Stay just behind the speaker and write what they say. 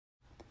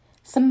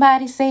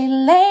Somebody say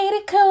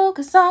Lady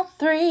Cougars on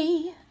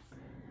 3.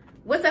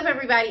 What's up,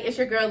 everybody? It's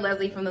your girl,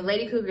 Leslie, from the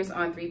Lady Cougars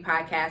on 3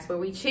 podcast, where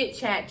we chit,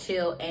 chat,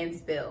 chill, and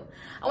spill.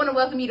 I want to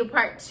welcome you to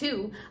part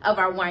 2 of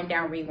our Wind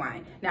Down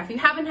Rewind. Now, if you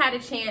haven't had a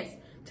chance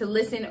to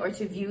listen or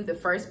to view the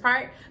first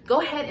part,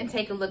 go ahead and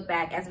take a look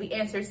back as we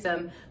answer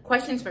some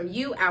questions from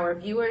you, our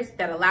viewers,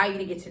 that allow you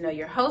to get to know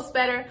your host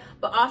better,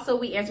 but also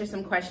we answer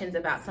some questions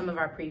about some of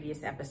our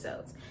previous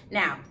episodes.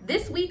 Now,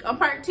 this week on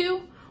part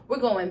 2, we're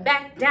going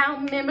back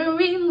down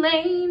memory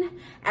lane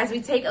as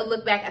we take a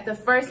look back at the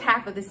first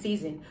half of the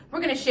season. We're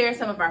going to share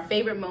some of our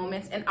favorite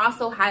moments and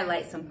also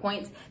highlight some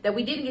points that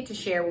we didn't get to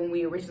share when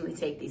we originally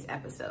taped these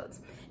episodes.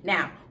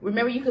 Now,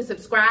 remember you can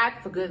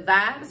subscribe for good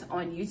vibes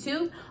on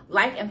YouTube,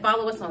 like and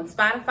follow us on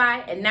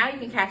Spotify, and now you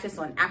can catch us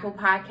on Apple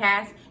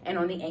Podcasts and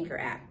on the Anchor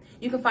app.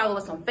 You can follow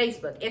us on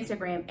Facebook,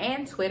 Instagram,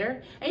 and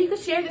Twitter, and you can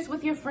share this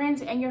with your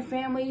friends and your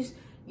families,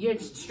 your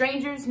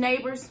strangers,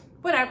 neighbors,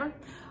 whatever.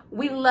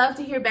 We love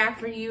to hear back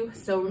from you,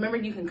 so remember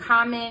you can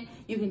comment,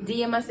 you can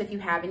DM us if you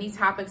have any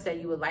topics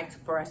that you would like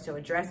for us to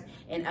address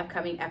in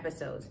upcoming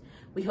episodes.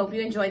 We hope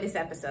you enjoy this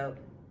episode.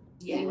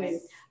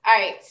 Yes. All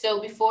right,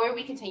 so before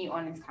we continue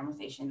on this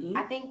conversation,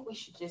 I think we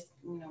should just,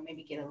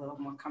 maybe get a little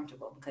more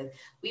comfortable because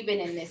we've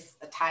been in this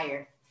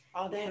attire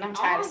all day, and I'm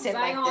trying to sit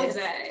like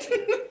this.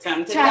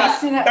 Time to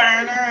sit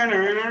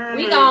up.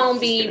 We gonna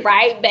be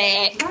right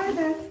back.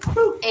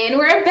 And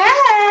we're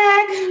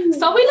back.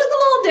 So we look a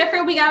little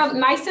different. We got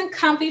nice and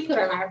comfy, put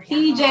on our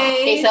PJs.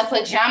 It's a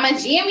pajama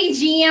Jimmy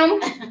Jim.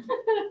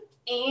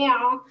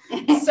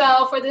 And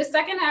so for this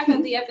second half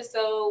of the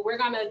episode, we're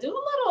gonna do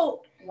a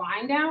little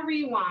wind down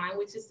rewind,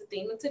 which is the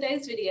theme of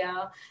today's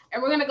video.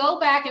 And we're gonna go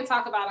back and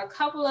talk about a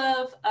couple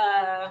of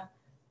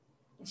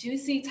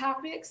juicy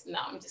topics. No,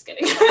 I'm just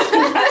kidding.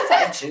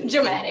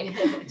 Dramatic.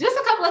 Just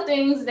a couple of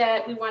things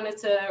that we wanted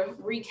to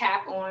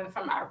recap on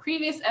from our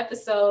previous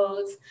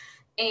episodes.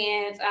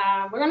 And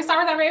we're going to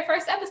start with our very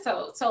first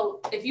episode.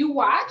 So if you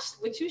watched,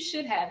 which you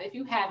should have, if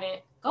you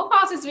haven't, go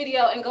pause this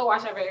video and go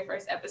watch our very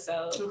first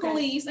episode,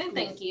 please, and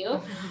thank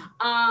you.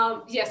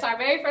 Yes, our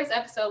very first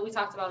episode, we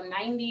talked about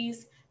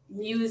 90s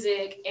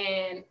music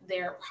and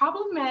their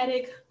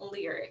problematic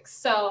lyrics.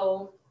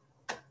 So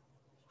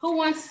who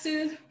wants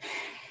to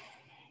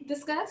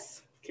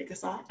discuss? Kick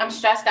us off. I'm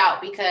stressed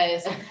out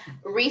because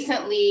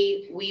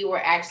recently we were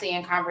actually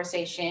in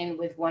conversation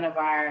with one of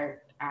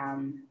our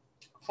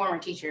former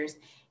teachers.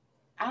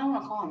 I don't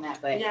want to call him that,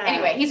 but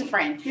anyway, he's a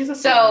friend.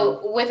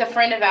 With a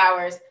friend of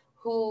ours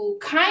who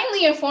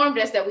kindly informed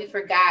us that we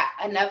forgot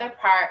another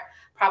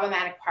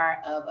problematic part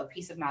of A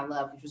Piece of My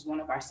Love, which was one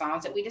of our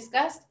songs that we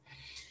discussed.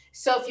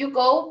 So if you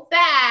go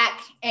back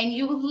and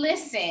you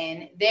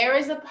listen, there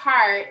is a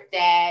part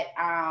that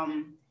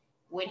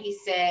when he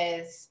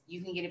says,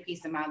 "You can get a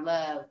piece of my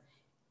love,"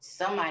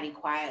 somebody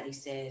quietly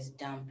says,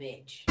 "Dumb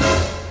bitch."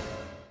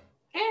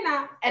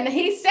 And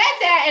he said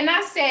that, and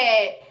I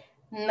said,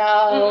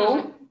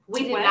 no,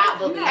 we did not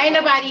believe that. Ain't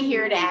nobody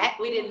hear that.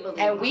 We didn't believe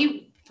it. And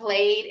we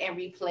played and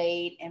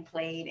replayed and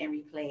played and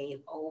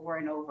replayed over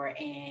and over.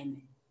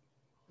 And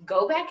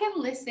go back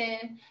and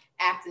listen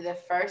after the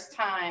first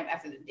time,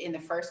 in the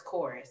first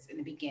chorus, in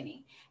the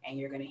beginning, and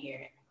you're going to hear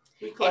it.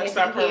 We clutched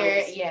our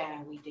pearls.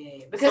 Yeah, we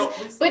did. But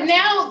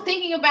now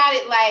thinking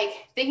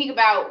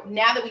about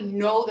now that we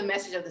know the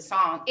message of the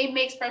song, it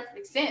makes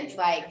perfect sense.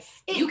 Like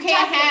you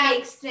can't have.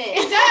 Make sense.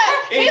 It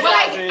does. It's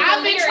like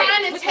I've been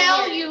trying to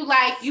tell you,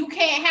 like you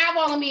can't have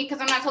all of me because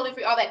I'm not totally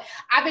free. All that.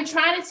 I've been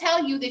trying to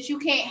tell you that you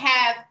can't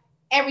have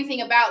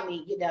everything about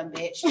me. You dumb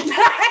bitch. That's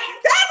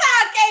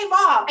how it came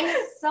off.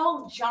 It's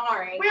so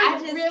jarring. We're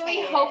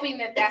really hoping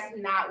that that's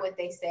not what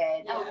they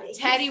said. No,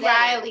 Teddy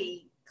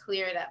Riley.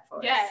 Clear it up for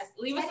us. Yes,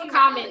 leave us a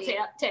comment,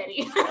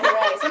 Teddy. All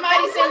right,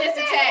 somebody send this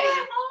to Teddy.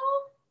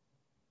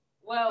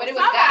 Well, but it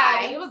was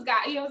Guy. It was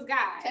Guy. He was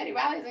Guy. Teddy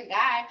Riley's a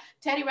guy.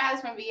 Teddy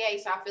Riley's from VA,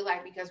 so I feel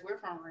like because we're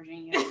from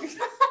Virginia.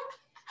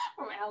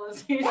 From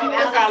Alexandria.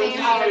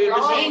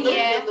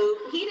 Virginia.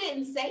 He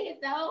didn't say it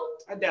though.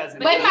 It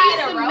doesn't. But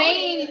he's the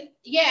main.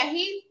 Yeah,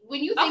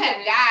 when you think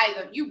of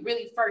Guy, you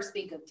really first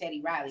think of Teddy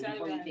Riley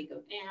before you think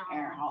of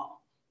Aaron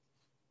Hall.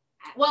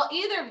 Well,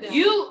 either of them.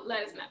 You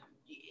let us know.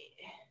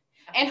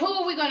 And who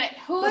are we gonna?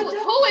 Who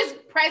is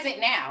present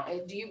now?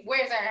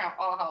 Where's our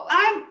Hall?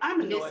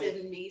 I'm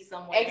missing me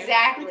somewhere.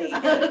 Exactly.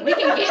 we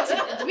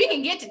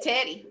can get to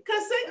Teddy.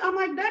 Cause I'm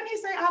like, doesn't he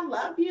say "I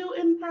love you"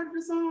 in part of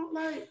the song?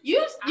 Like you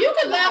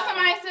could love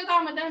somebody and still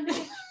call him a dumb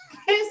bitch.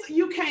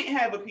 You can't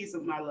have a piece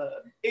of my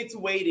love. It's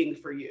waiting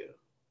for you,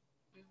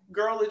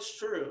 girl. It's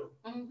true.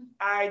 Mm-hmm.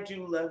 I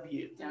do love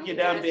you. You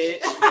dumb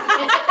bitch.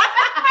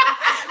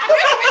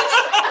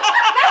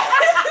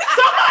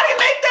 Somebody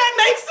make that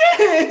make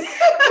sense.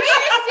 We're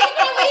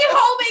secretly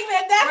hoping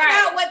that's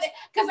not what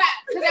because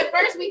at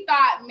first we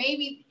thought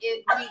maybe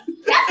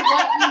that's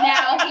what we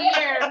now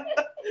hear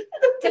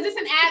because it's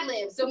an ad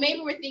lib. So maybe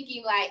we're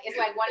thinking like it's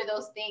like one of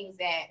those things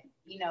that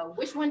you know,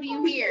 which one do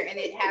you hear? And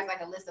it has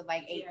like a list of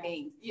like 8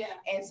 things. Yeah.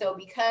 And so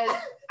because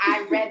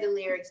I read the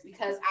lyrics,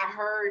 because I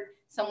heard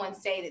someone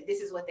say that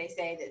this is what they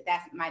say,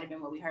 that might have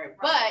been what we heard.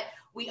 Right. But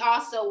we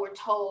also were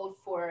told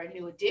for a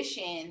New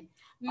Edition.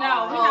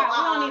 No, we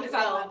don't need to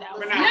talk about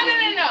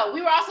that. No.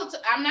 We were also,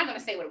 I'm not going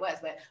to say what it was,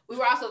 but we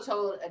were also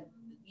told,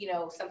 you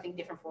know, something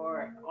different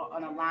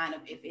on a line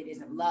of If It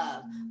Isn't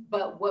Love.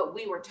 But what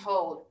we were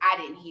told, I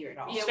didn't hear it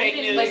all. Yeah,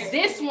 but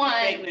this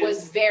one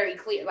was very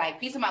clear. Like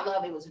Piece of My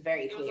Love, it was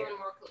very clear.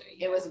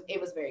 It was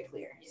It was very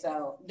clear. Yeah.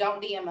 So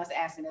don't DM us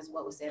asking us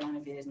what was said on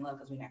If It Isn't Love,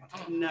 because we're not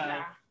going to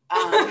talk.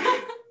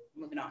 No.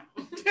 Moving on.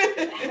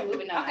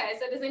 Okay,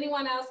 so does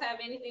anyone else have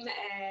anything to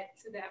add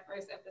to that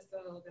first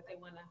episode that they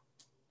want to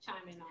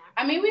chime in on?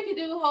 I mean, we could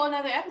do a whole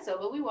another episode,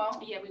 but we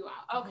won't. Yeah, we won't.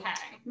 Okay.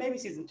 Maybe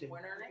season 2.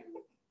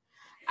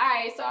 All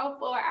right, so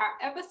for our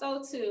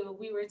episode 2,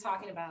 we were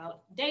talking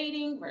about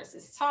dating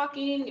versus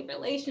talking,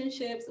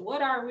 relationships.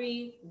 What are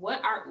we?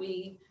 What aren't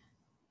we?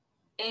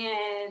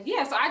 And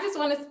yeah, so I just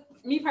wanted,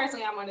 me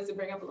personally, I wanted to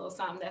bring up a little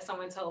something that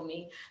someone told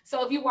me.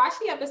 So if you watch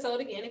the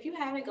episode again, if you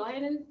haven't, go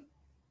ahead and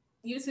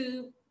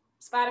YouTube,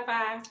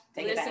 Spotify,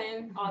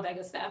 listen, all that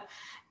good stuff.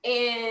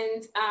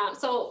 And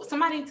so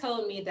somebody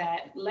told me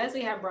that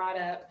Leslie had brought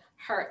up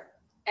her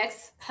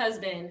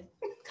ex-husband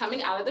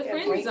coming out of the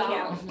friend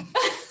zone.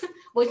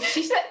 Well,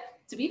 she said,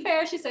 to be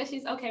fair, she said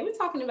she's okay. We're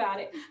talking about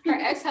it. Her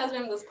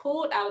ex-husband was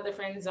pulled out of the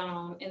friend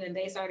zone, and then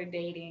they started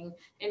dating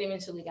and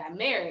eventually got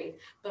married.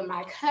 But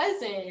my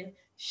cousin,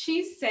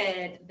 she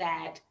said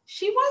that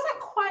she wasn't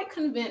quite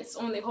convinced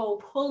on the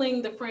whole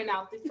pulling the friend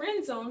out the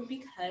friend zone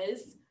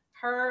because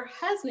her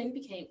husband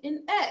became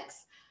an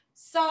ex.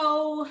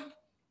 So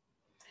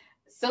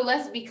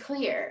let's be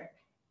clear.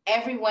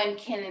 Everyone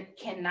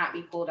cannot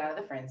be pulled out of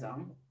the friend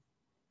zone.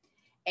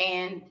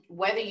 And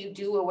whether you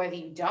do or whether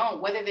you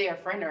don't, whether they're a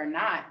friend or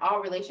not,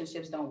 all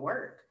relationships don't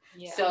work.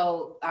 Yeah.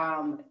 So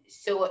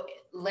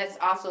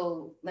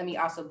let me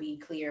also be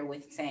clear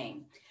with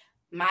saying,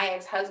 my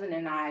ex-husband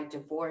and I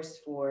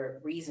divorced for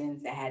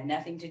reasons that had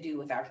nothing to do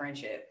with our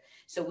friendship.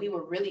 So we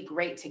were really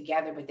great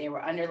together, but there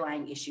were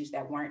underlying issues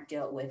that weren't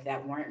dealt with,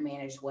 that weren't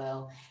managed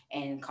well,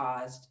 and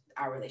caused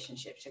our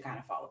relationship to kind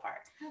of fall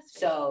apart.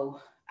 So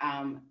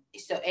and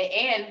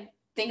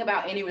think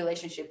about any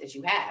relationship that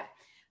you have.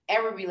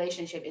 Every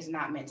relationship is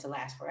not meant to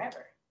last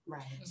forever.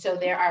 Right. So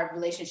there are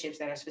relationships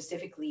that are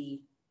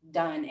specifically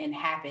done and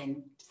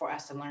happen for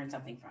us to learn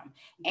something from.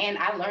 And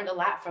I learned a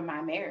lot from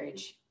my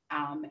marriage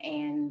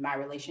and my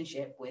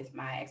relationship with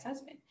my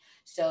ex-husband.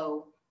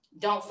 So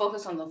don't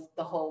focus on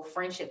the whole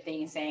friendship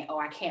thing and saying, oh,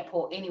 I can't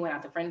pull anyone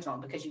out the friend zone,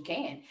 because you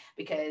can,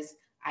 because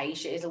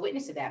Aisha is a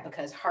witness to that,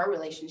 because her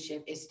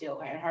relationship is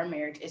still, and her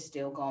marriage is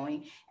still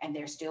going, and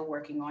they're still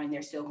working on, and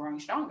they're still growing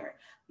stronger.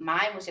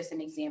 Mine was just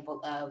an example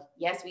of,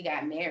 yes, we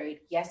got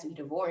married, yes, we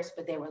divorced,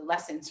 but there were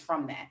lessons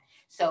from that.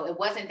 So it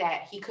wasn't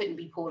that he couldn't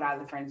be pulled out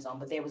of the friend zone,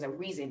 but there was a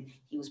reason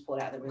he was pulled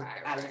out of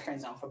the friend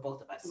zone for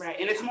both of us. Right,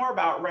 and it's more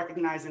about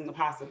recognizing the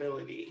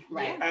possibility.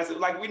 Right. As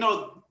like we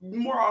know,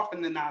 more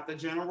often than not, the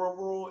general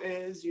rule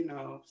is,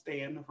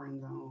 stay in the friend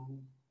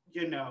zone.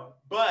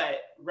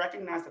 But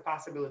recognize the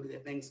possibility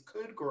that things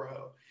could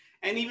grow.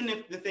 And even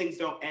if the things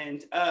don't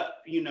end up,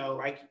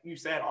 like you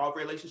said, all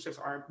relationships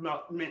aren't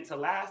meant to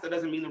last. That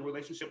doesn't mean the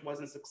relationship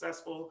wasn't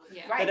successful.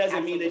 Yeah. That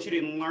doesn't mean that you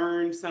didn't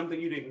learn something,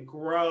 you didn't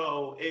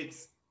grow.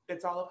 It's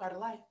all a part of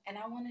life. And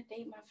I want to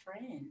date my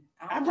friend.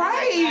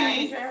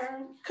 Right.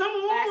 Come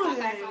on.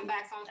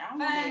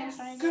 Facts.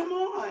 Come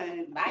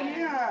on. Bye.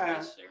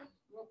 Yeah.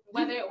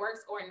 Whether it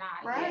works or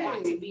not, you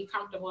want to be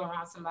comfortable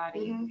around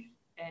somebody. Mm-hmm.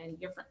 And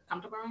you're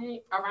comfortable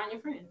around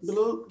your friends.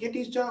 Blue, get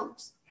these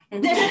jokes.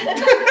 Get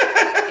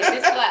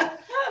this fluff.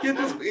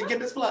 Get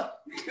this fluff.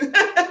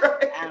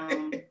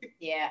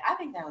 Yeah, I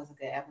think that was a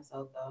good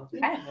episode, though.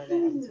 I enjoyed that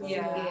episode.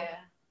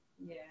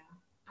 Yeah.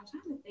 I'm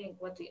trying to think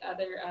what the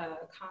other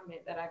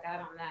comment that I got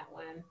on that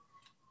one.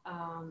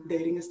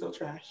 Dating is still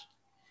trash.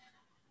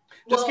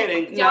 Just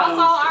kidding. Y'all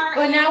saw our.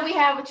 But now we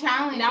have a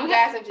challenge. Now you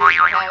guys have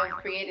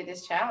created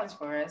this challenge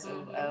for us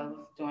of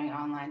doing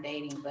online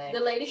dating. But the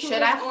lady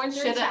should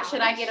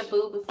I get a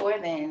boo before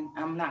then?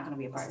 I'm not going to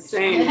be a part of it.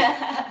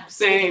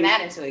 Same.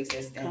 That into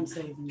existence. Come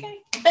save me.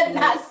 Okay.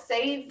 Not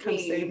save me. Come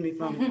save me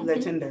from the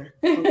Tinder.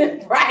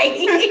 Okay. Right.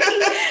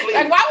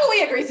 Like, why would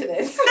we agree to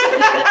this?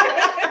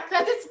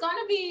 Because it's going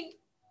to be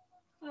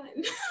fun.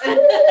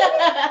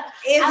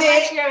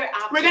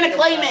 We're going to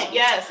claim it.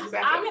 Yes, exactly.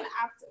 I'm an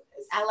optimist.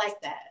 I like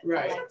that.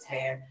 Right. That's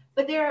fair.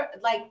 But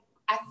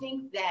I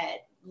think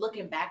that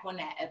looking back on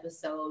that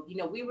episode,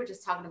 we were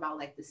just talking about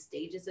like the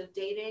stages of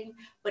dating,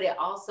 but it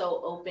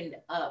also opened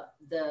up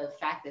the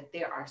fact that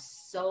there are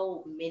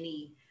so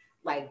many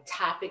like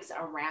topics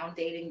around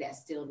dating that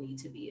still need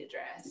to be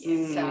addressed.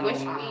 So, which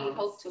we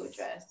hope to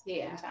address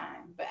in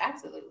time. But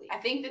absolutely. I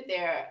think that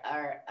there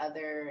are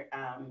other,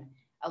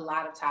 a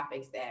lot of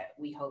topics that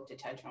we hope to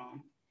touch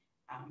on.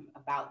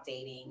 About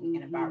dating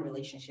and about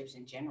relationships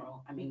in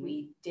general. I mean,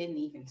 we didn't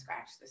even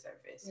scratch the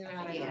surface.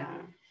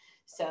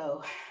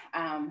 So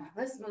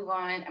let's move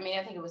on. I mean,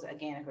 I think it was,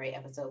 again, a great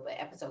episode, but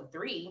episode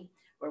 3,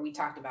 where we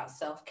talked about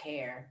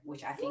self-care,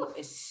 which I think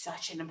is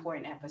such an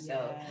important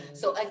episode.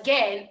 Yes. So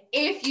again,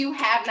 if you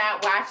have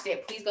not watched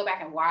it, please go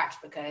back and watch,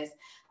 because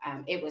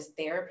it was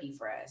therapy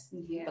for us,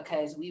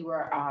 because we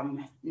were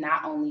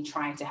not only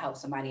trying to help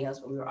somebody else,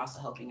 but we were also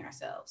helping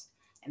ourselves.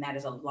 And that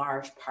is a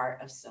large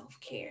part of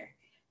self-care.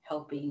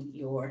 Helping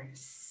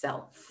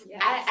yourself.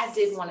 Yes. I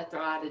did want to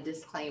throw out a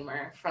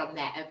disclaimer from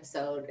that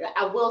episode.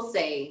 I will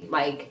say,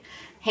 like,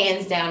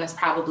 hands down is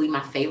probably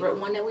my favorite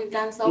one that we've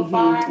done so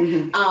far.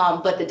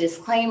 But the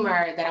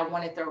disclaimer that I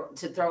wanted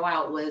to throw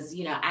out was,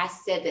 you know, I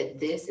said that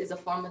this is a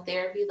form of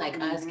therapy, like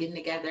us getting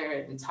together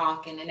and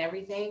talking and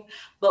everything.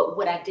 But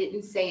what I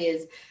didn't say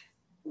is,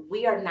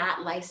 we are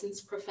not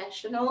licensed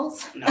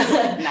professionals. No,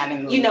 not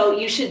in the You know,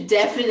 you should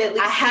definitely.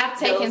 I have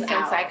taken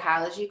some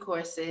psychology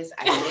courses.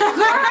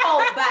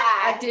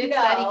 I did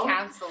study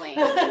counseling.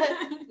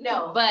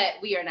 No, but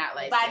we are not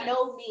licensed. By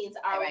no means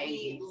are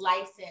we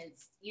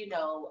licensed, you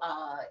know,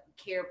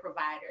 care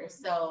providers.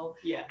 So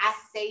I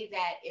say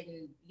that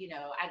in, you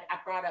know, I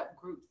brought up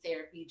group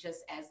therapy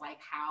just as like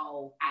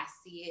how I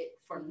see it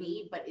for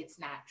me, but it's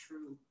not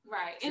true.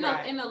 Right. In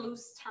a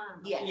loose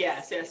term.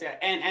 Yes.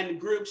 And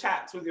group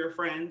chats with your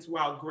friends,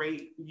 while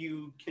great,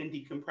 you can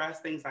decompress,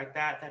 things like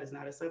that. That is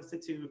not a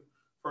substitute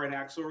for an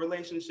actual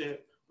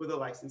relationship with a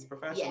licensed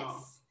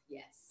professional.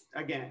 Yes.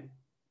 Again,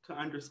 to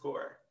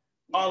underscore,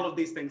 all of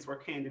these things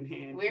work hand in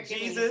hand. We're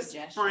Jesus,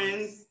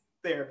 friends,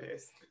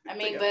 therapists. I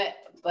mean,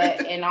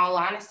 but in all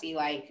honesty,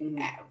 like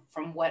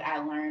from what I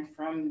learned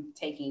from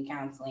taking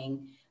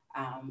counseling,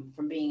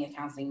 from being a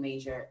counseling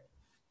major,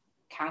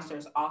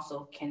 counselors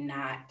also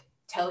cannot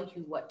tell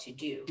you what to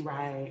do.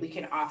 Right. We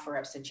can offer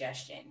up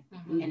suggestion,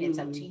 and it's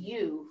up to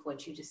you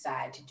what you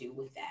decide to do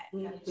with that.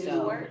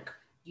 So work.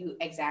 You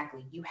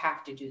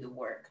have to do the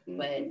work.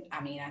 But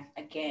I mean,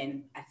 I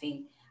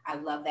think I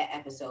love that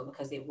episode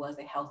because it was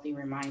a healthy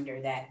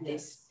reminder that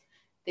this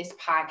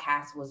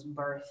podcast was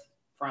birthed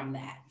from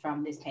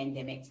this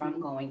pandemic,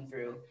 from going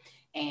through.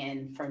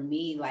 And for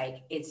me,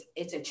 like,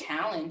 it's a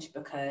challenge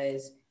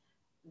because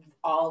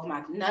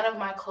none of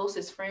my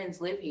closest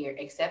friends live here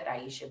except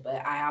Aisha,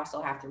 but I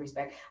also have to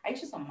respect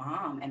Aisha's a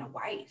mom and a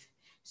wife.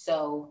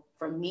 So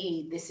for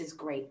me, this is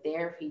great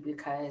therapy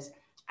because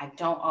I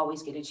don't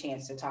always get a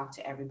chance to talk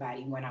to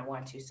everybody when I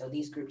want to. So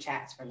these group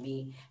chats for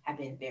me have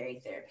been very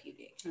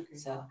therapeutic. Okay.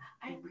 So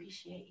I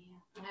appreciate you.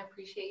 I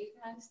appreciate you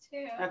guys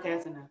too. Okay,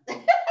 that's enough.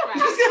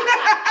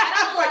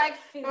 I don't like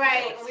physical.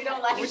 Right. We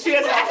don't like That's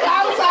why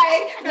I was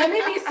like, let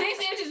me be 6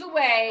 inches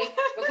away,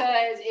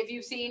 because if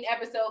you've seen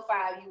episode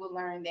 5, you will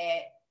learn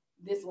that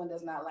this one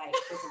does not like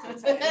physical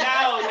touch.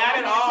 No, not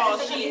at all.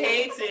 She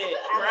hates it.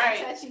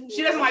 Right.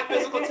 She doesn't like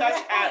physical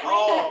touch at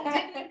all.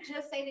 Didn't you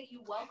just say that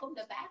you welcome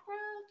the back rub?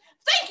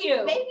 Thank you.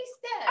 Baby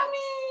steps. I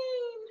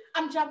mean,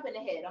 I'm jumping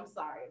ahead. I'm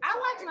sorry. I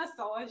like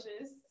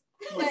massages.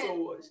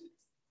 Massages.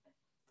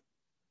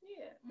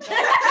 Yeah.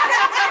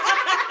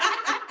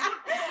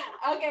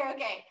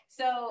 Okay.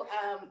 So,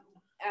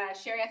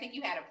 Sherry, I think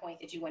you had a point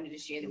that you wanted to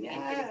share that we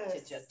didn't get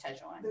to just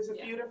touch on. There's a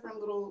few different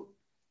little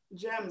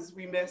gems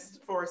we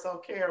missed for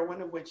self-care,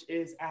 one of which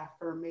is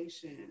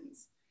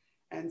affirmations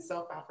and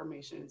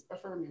self-affirmations.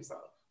 Affirm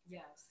yourself.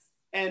 Yes.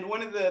 And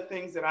one of the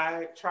things that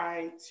I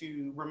try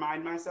to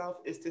remind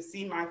myself is to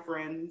see my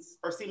friends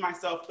or see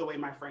myself the way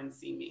my friends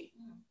see me.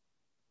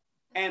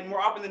 And more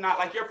often than not,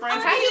 like your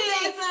friends.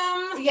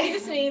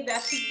 Yes,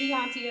 that's the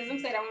auntie-ism.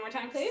 Say that one more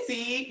time, please.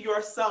 See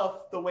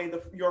yourself the way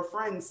your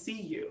friends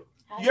see you.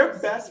 Your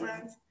best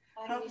friends.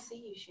 How do we see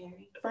you,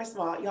 Sherry? First of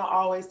all, y'all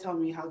always tell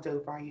me how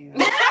dope I am.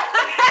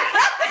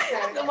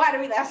 So why do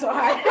we laugh so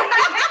hard?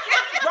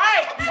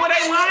 Right. Were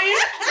they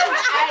lying?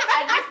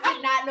 I just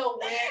did not know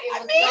where it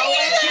was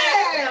going.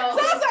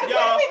 So I was like,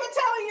 what are people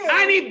telling you?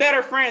 I need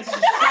better friends.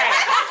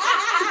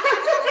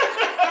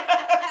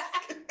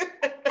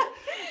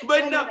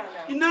 But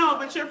no,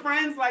 but your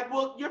friends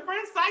your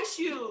friends cite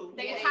you.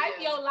 They hype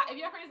your life. If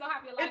your friends don't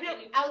hype your life,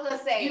 I was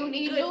gonna say you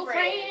need new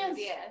friends.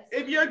 Yes.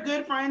 If your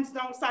good friends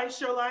don't cite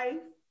your life,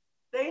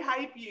 they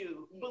hype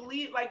you.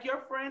 Believe, like,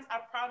 your friends, I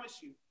promise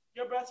you,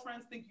 your best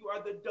friends think you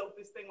are the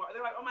dopest thing.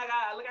 They're like, oh my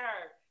God, look at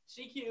her.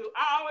 She cute.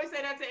 I always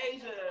say that to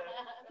Asia.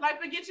 Like,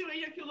 forget you and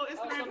your cute little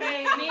Instagram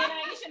page. Me and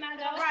Aisha not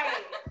go.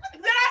 Right.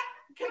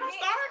 Can I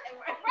start?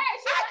 Right.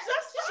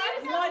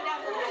 She's going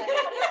down the line.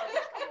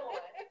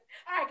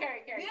 All right,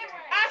 Carrie.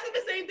 I said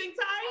the same thing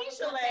to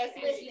Aisha last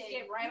week. She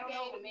skipped right on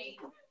over me.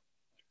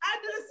 I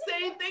did the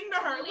same thing to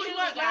her.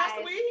 What, last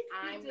week?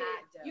 I'm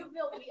not dope. You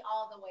built me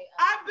all the way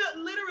up. I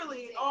built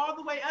literally all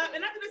the way up.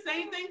 And I did the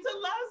same thing to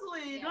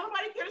Leslie. Yeah.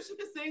 Nobody cares if she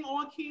can sing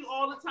on key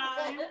all the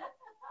time.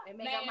 They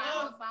make up my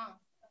own song.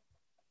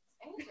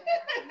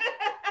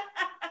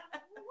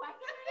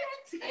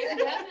 If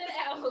nothing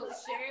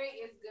else,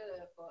 Sherry is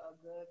good for a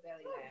good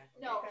belly laugh.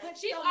 No, but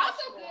she's so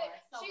also more, good.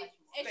 So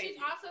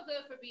She's also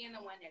good for being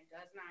the one that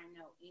does not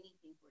know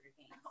anything for the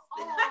game.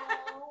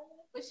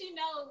 But she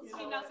knows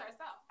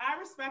herself. I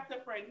respect a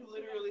friend who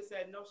literally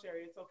said, no,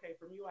 Sherry, it's okay.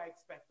 From you, I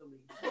expect the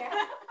least. Yeah.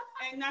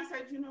 And I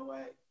said, you know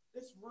what?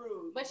 It's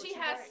rude. But she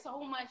has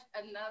so much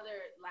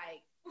another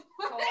like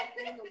whole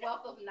thing of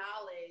wealth of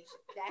knowledge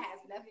that has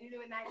nothing to do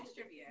with 90s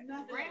trivia.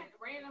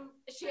 Random.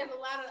 She has a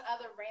lot of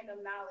other random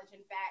knowledge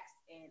and facts,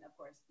 and of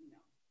course, you know,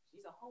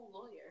 she's a whole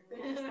lawyer.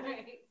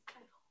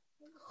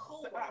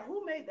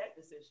 Who made that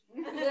decision?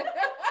 Who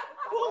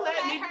let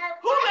me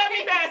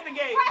pass the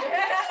gate?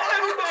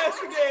 Let me pass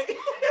the gate.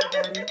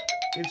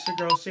 It's your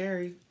girl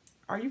Sherry.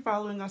 Are you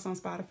following us on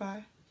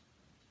Spotify?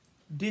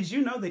 Did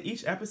you know that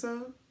each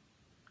episode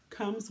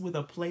comes with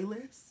a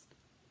playlist?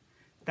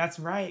 That's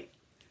right.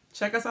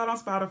 Check us out on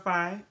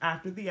Spotify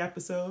after the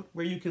episode,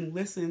 where you can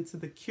listen to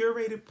the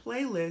curated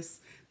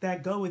playlists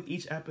that go with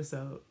each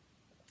episode.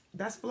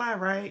 That's fly,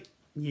 right?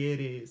 Yeah,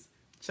 it is.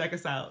 Check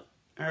us out.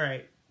 All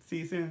right. See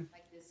you soon.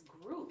 Like this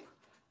group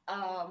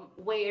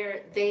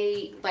where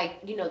they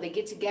they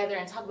get together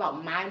and talk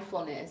about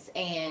mindfulness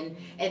and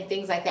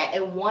things like that.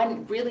 And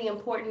one really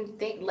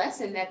important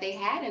lesson that they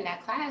had in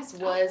that class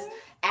was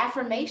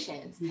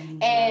affirmations.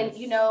 And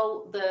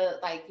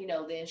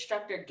the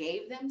instructor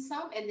gave them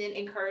some and then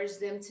encouraged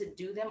them to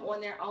do them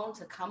on their own,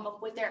 to come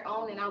up with their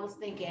own. And I was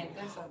thinking,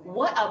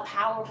 what a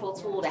powerful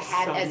tool to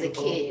have as a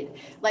kid.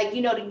 Like,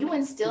 you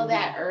instill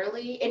that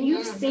early, and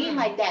you've seen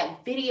like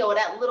that video,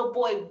 that little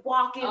boy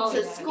walking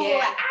to school.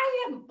 Like,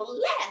 I am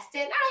blessed.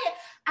 And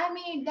I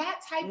mean,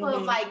 that type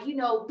of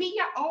be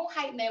your own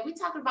hype man. We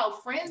talking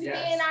about friends being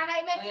our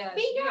hype man.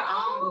 Be your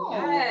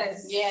own.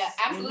 Yes. Yeah,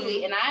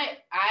 absolutely. And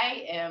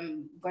I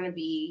am going to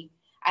be,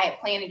 I had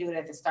planned to do it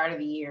at the start of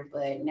the year,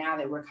 but now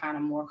that we're kind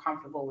of more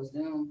comfortable with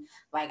Zoom,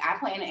 like I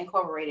plan to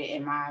incorporate it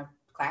in my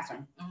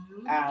classroom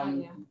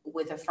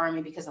with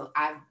affirming, because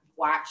I've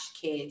watched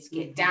kids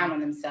get down on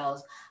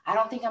themselves. I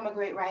don't think I'm a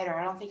great writer.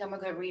 I don't think I'm a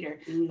good reader.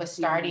 But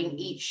starting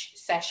each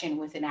session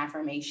with an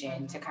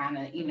affirmation to kind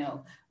of,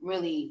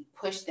 really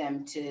push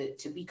them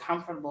to be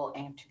comfortable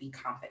and to be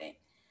confident.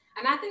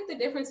 And I think the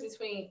difference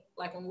between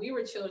like when we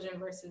were children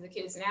versus the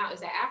kids now is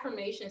that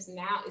affirmations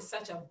now is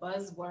such a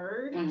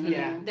buzzword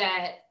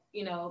that,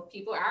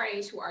 people our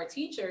age who are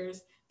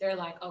teachers, they're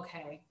like,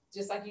 okay,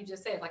 just like you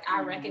just said, like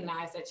I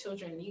recognize that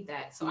children need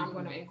that. So I'm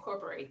going to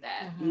incorporate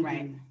that.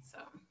 Right. So.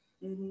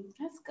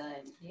 That's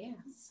good. Yeah.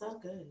 So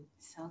good.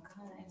 So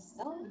good.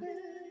 So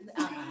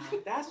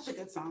good. That's such a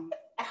good song.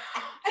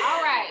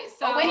 All right.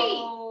 So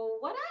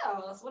what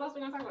else? What else are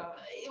we going to talk about?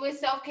 It was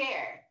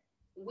self-care.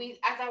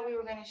 I thought we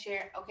were going to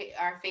share,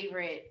 our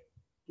favorite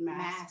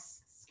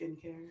masks.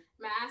 Skincare.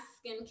 Mask,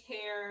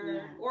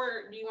 skincare,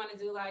 or do you want to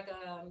do like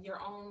your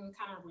own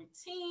kind of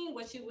routine?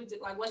 What you would do?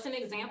 Like, what's an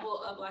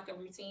example of like a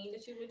routine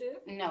that you would do?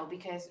 No,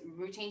 because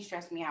routine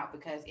stress me out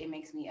because it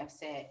makes me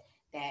upset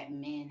that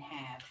men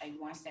have a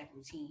one-step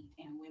routine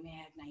and women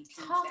have 19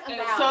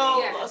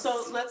 steps.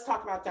 So let's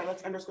talk about that.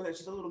 Let's underscore that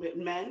just a little bit.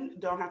 Men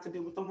don't have to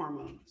deal with the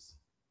hormones.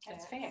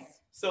 That's fair.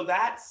 So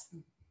that's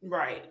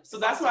right. So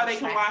that's why they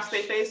can wash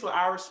their face with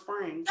Irish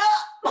Spring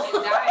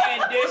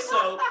and dish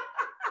soap.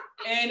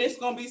 And it's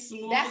gonna be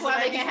smooth. That's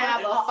why they can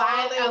have a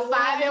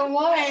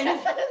 5-in-1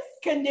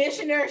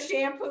 conditioner,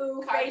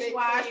 shampoo, face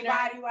wash,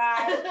 body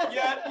wash,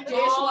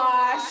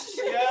 dishwash,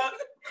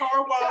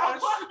 car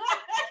wash,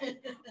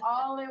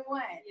 all in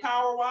one.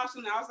 Power wash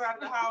on the outside of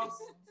the house.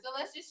 So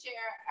let's just share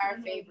our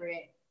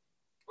favorite,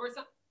 or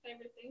some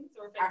favorite things,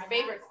 or our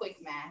favorite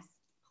quick mask.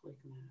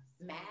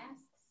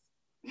 Masks.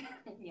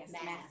 Yes,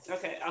 masks.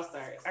 Okay, I'll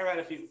start. I read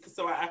a few.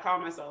 So I call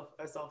myself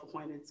a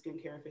self-appointed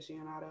skincare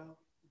aficionado.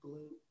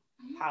 Blue.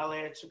 Holla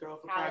at your girl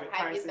for private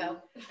pricing.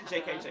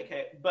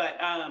 JK. But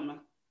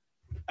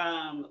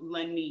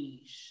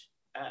Laneige.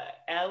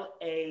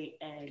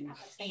 L-A-N-E.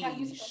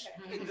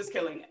 Just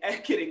kidding.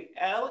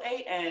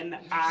 L-A-N-I-E-G-E.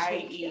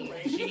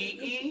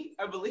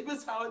 I believe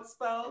is how it's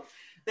spelled.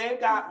 They've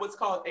got what's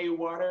called a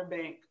water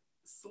bank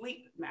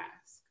sleep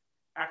mask.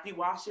 After you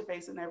wash your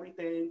face and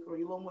everything, pour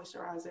your little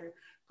moisturizer,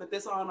 put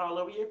this on all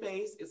over your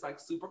face. It's like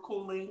super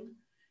cooling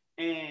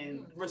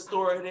and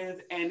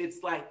restorative, and it's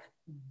like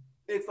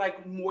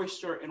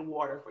moisture and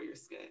water for your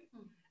skin.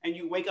 And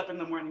you wake up in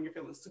the morning, you're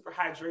feeling super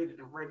hydrated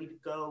and ready to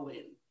go.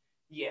 And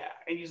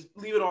and you just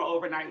leave it on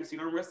overnight. So you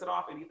don't rinse it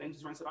off anything,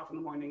 just rinse it off in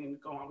the morning and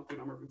go on with your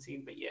normal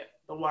routine. But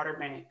the Water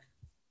Bank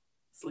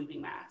Sleeping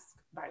Mask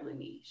by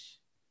Laneige.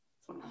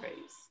 It's one of my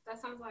faves. That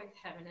sounds like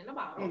heaven in a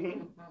bottle.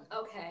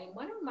 Okay,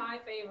 one of my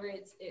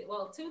favorites,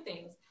 two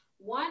things.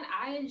 One,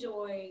 I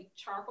enjoy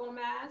charcoal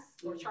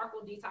masks or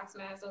charcoal detox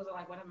masks. Those are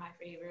like one of my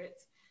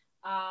favorites.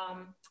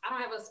 I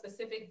don't have a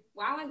specific,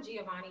 I like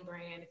Giovanni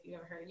brand, if you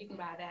ever heard. You can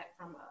buy that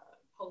from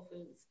Whole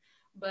Foods.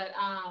 But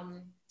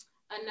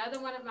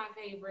another one of my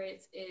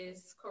favorites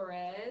is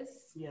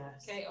Korres.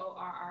 Yes.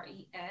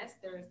 Korres.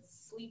 There's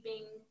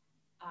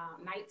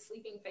night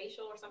sleeping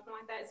facial or something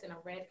like that. It's in a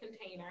red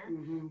container.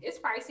 It's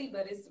pricey,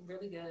 but it's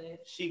really good.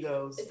 She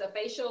goes. It's a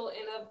facial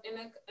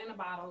in a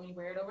bottle, and you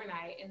wear it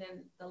overnight. And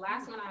then the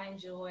last one I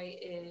enjoy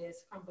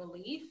is from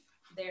Belief.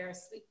 Their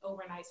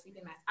overnight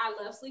sleeping mask. I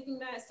love sleeping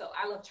masks, so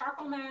I love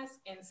charcoal masks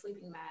and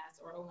sleeping masks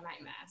or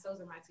overnight masks.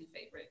 Those are my two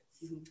favorites.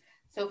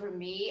 So for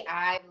me,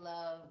 I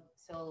love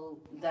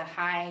the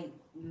high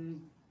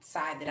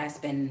side that I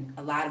spend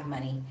a lot of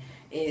money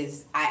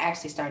is I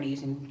actually started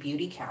using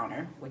Beauty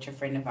Counter, which a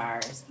friend of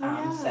ours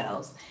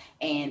sells,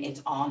 and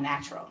it's all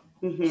natural.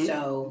 Mm-hmm.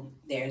 So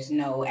there's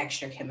no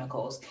extra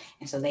chemicals.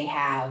 And so they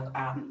have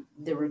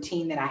the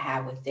routine that I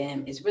have with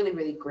them is really,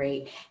 really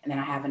great. And then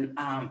I have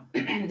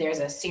there's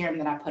a serum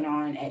that I put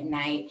on at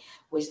night,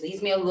 which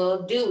leaves me a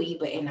little dewy,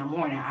 but in the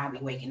morning I'll be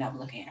waking up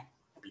looking,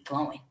 I'll be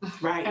glowing.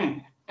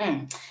 Right.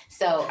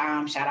 So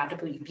shout out to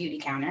Beauty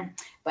Counter.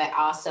 But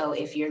also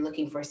if you're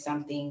looking for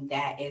something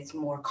that is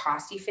more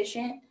cost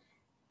efficient,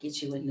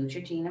 get you a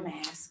Neutrogena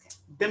mask.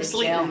 Them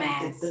sleep gel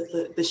mask.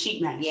 The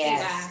sheet mask.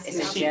 Yes,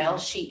 it's a gel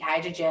sheet,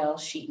 hydrogel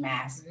sheet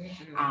mask.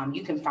 Mm-hmm.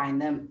 You can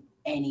find them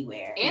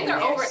anywhere. And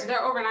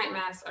their overnight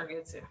masks are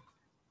good too.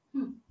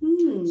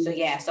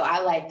 So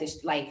I like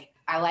this.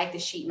 I like the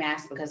sheet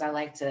mask because I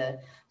like to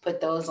put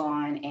those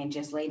on and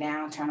just lay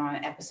down, turn on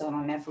an episode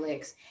on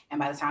Netflix, and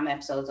by the time the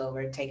episode's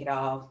over, take it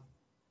off,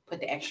 put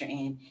the extra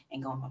in,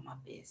 and go about my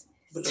business.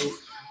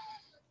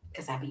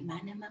 Because I be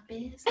minding my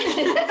business.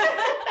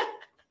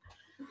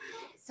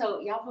 So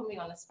y'all put me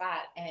on the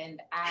spot and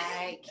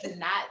I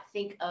cannot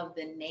think of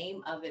the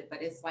name of it,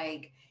 but it's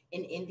like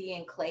an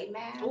Indian clay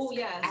mask. Oh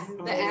yes,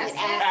 the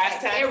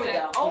Aztec. There we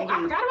go. Oh, I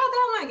forgot about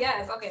that one.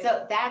 Yes, okay.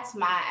 So that's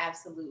my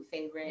absolute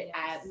favorite.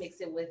 Yes. I mix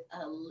it with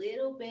a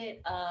little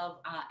bit of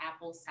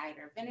apple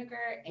cider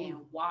vinegar and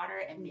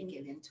water and make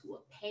it into a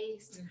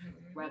paste.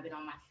 Rub it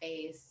on my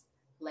face.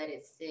 Let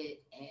it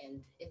sit, and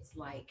it's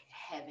like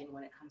heaven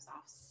when it comes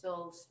off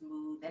so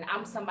smooth. And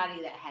I'm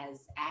somebody that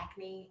has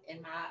acne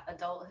in my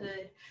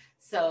adulthood,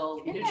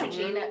 so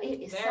Neutrogena, it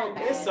is so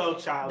bad. It's so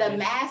childish. The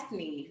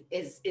maskne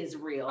is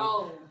real.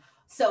 Oh,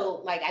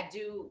 so like I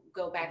do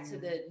go back to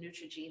the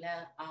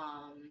Neutrogena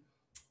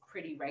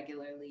pretty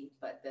regularly,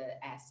 but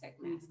the Aztec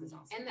mask is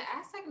awesome. And the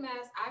Aztec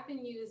mask, I've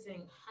been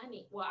using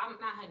honey. Well, I'm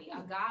not honey,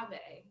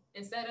 agave.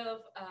 Instead of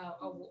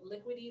a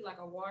liquidy like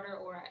a water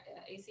or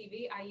a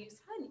ACV, I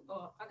use honey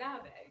or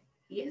agave.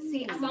 Yeah,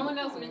 see, someone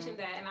else mentioned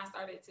that, and I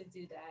started to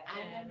do that.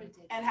 I never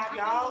did. And have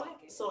y'all?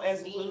 So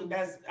as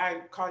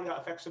I call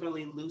y'all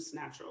affectionately, loose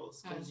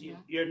naturals, because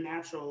you're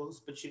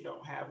naturals, but you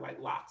don't have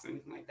like locks or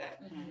anything like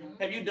that.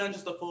 Have you done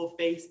just a full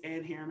face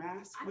and hair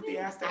mask with the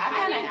Aztec?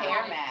 I've done a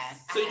hair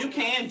mask. So you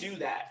can do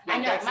that. I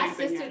know my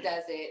sister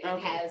does it and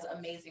has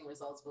amazing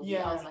results, but we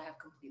also have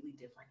completely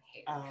different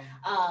hair.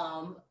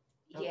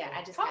 Yeah,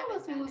 I just follow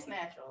us loose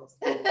naturals.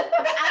 I like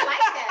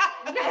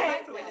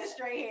that. With the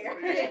straight hair.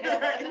 You're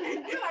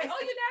like, oh,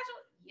 you're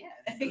natural? Yes.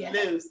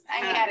 Loose. I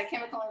ain't had a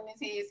chemical in this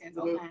head since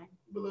 09.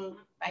 Blue.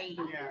 Bye.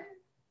 Yeah.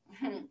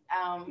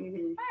 All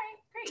right,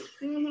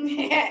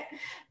 great.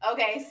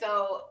 Okay,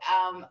 so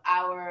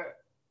our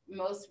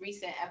most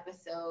recent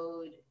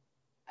episode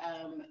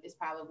is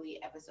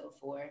probably episode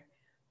 4,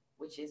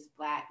 which is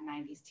Black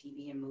 90s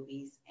TV and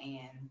movies.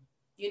 And,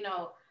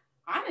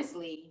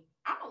 honestly,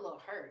 I'm a little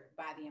hurt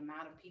by the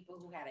amount of people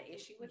who had an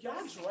issue with y'all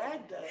us.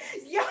 dragged us.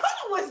 Y'all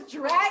was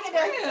dragging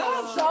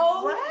us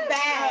so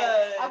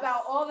bad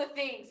about all the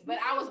things. But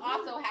I was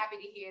also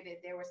happy to hear that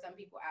there were some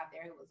people out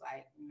there who was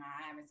like, nah,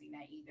 I haven't seen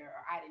that either.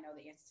 Or I didn't know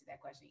the answer to that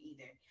question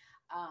either.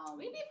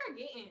 We be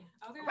forgetting.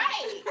 Okay.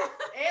 Right.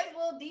 It's a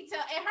little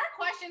detail. And her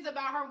questions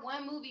about her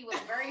one movie was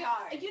very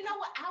hard. You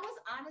know what? I was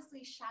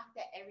honestly shocked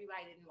that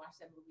everybody didn't watch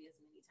that movie as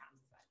many times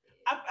as I did.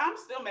 I'm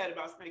still mad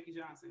about Spanky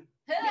Johnson.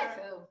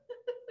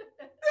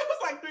 It was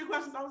like 3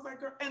 questions. I was like,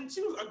 girl, and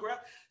she was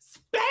aggressive.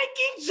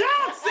 Spanky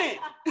Johnson.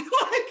 She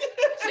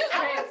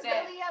was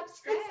really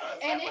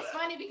upset. And it's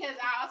funny because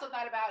I also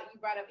thought about, you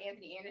brought up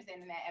Anthony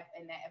Anderson in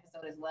that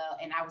episode as well.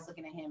 And I was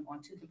looking at him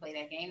on Two Can Play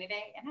That Game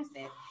today. And I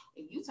said,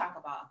 if you talk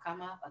about a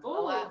come up, a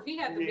glow up. He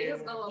had the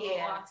biggest glow up of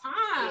all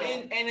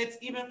time. And it's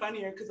even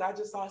funnier because I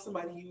just saw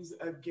somebody use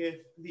a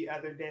GIF the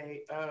other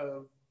day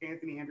of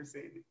Anthony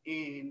Anderson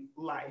in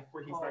Life,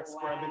 where he's like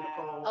scrubbing the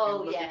pole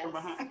and looking from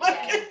behind.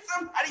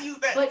 Somebody use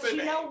that. But today.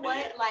 You know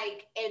what?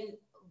 Like, and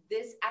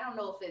this, I don't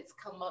know if it's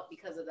come up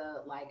because of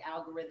the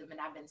algorithm,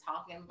 and I've been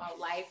talking about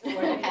Life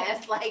for the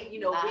past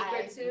week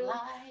or two.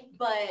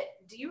 But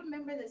do you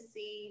remember the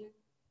scene?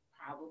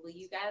 Probably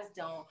you guys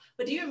don't.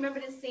 But do you remember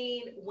the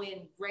scene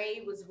when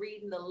Ray was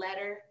reading the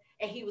letter?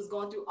 And he was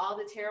going through all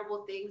the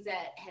terrible things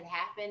that had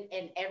happened,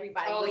 and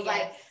everybody was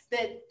like,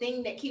 the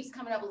thing that keeps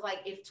coming up was like,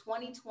 if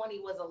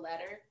 2020 was a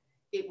letter,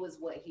 it was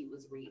what he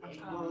was reading.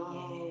 And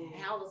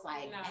I was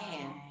like, man.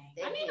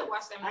 I need to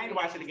watch that movie. I need to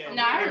watch it again.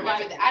 No, I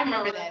remember that. I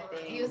remember that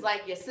thing. He was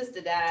like, your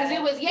sister died. Because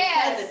it was, your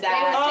cousin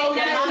died. Your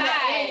mama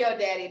outside. and your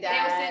daddy died.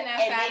 They were sitting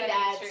outside and they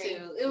died the tree.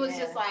 too. It was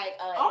just like,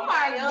 oh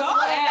my God.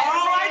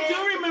 Oh, I do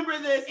remember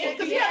this.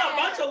 Because he had a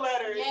bunch of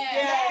letters. He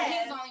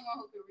was the only one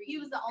who could read. He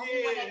was the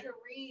only one that could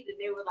read. And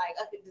they were like,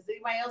 okay, does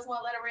anybody else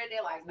want a letter read?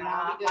 They're like,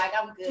 nah,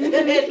 I'm good.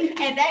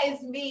 And that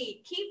is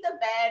me. Keep the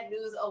bad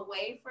news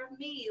away from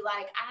me.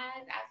 Like,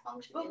 I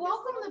function. But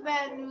welcome the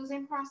bad news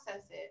and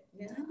process it.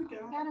 There we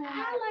go.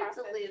 I like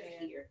to live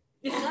here.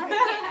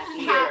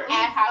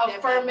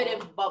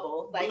 Affirmative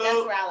bubble. Like, Blue.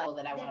 that's where I like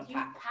that I want to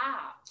pop.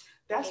 Pop.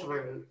 That's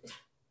rude.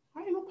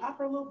 Why you gonna pop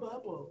her little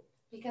bubble?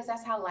 Because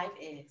that's how life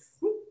is.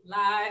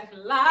 Live.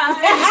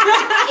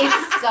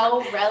 It's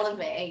so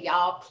relevant, and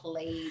y'all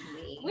played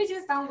me. We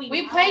just don't be.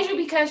 We played you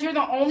because you're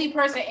the only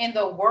person in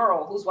the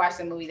world who's watched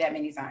the movie that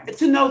many times.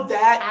 To know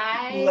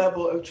that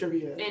level of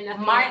trivia. And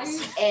Martin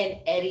and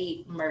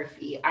Eddie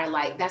Murphy are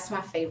like, that's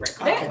my favorite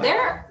couple.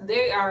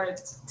 They are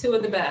two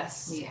of the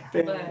best. Yeah.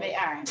 They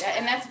are.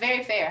 And that's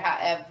very fair.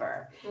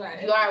 However,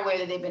 you are aware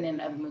that they've been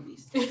in other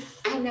movies.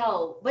 I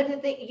know. But the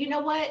thing, you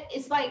know what?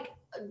 It's like,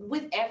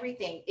 with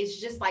everything, it's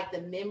just like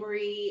the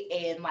memory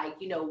and like,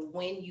 you know,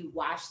 when you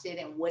watched it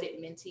and what it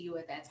meant to you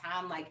at that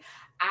time. Like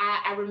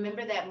I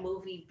remember that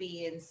movie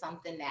being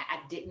something that I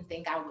didn't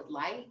think I would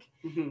like.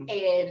 Mm-hmm.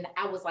 And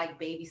I was like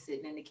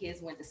babysitting and the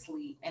kids went to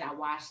sleep and I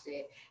watched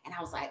it and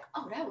I was like,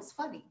 oh, that was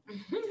funny.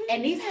 Mm-hmm.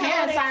 And these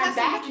parents aren't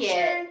back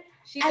yet.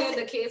 She said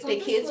the kids were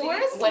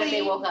asleep. When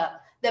they woke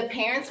up, the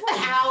parents went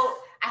out.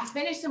 I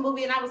finished the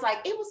movie and I was like,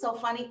 it was so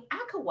funny.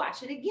 I could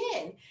watch it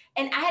again.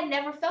 And I had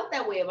never felt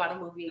that way about a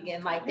movie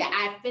again like that.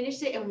 I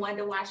finished it and wanted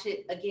to watch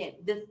it again.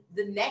 The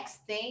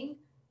next thing,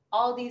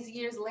 all these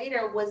years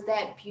later, was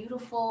that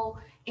beautiful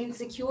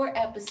Insecure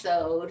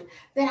episode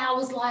that I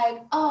was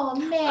like, oh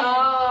man,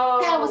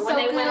 that was so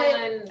good.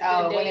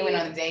 When they went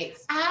on the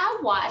dates. I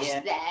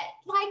watched that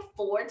like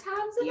 4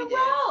 times in a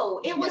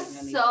row. It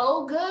was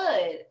so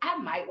good. I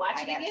might watch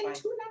it again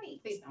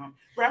tonight. Please don't.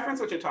 Reference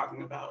what you're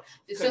talking about.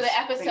 So the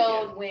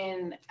episode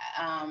when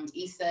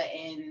Issa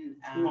and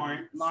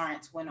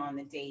Lawrence went on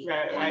the date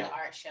on the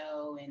art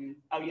show and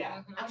I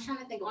was trying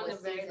to think of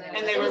what season.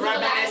 And they were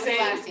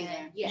reminiscing.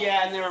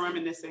 Yeah, and they were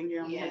reminiscing.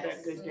 Yeah,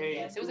 that good day.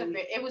 Yes,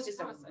 it was just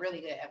a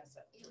really good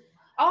episode.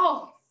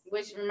 Oh,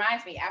 which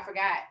reminds me, I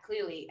forgot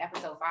clearly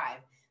episode 5,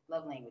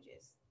 Love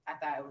Languages. I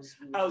thought it was.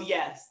 Oh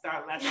yes,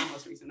 our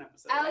most recent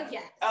episode. Oh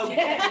yes. Oh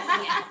yes.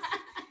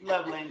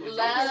 Love language.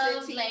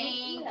 Love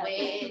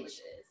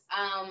language.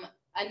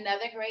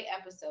 Another great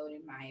episode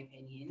in my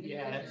opinion.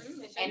 Yes.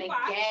 And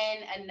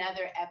again,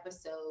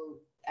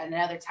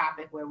 another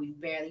topic where we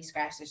barely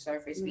scratched the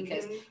surface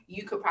because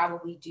you could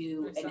probably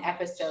do an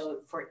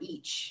episode for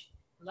each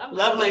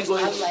love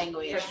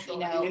language, you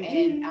know,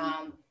 and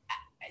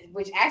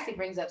which actually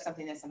brings up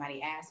something that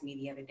somebody asked me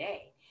the other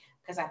day,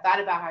 because I thought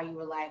about how you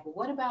were like, well,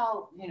 what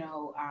about, you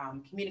know,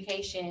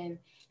 communication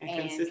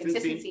and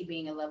consistency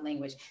being a love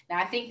language? Now,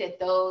 I think that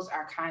those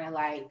are kind of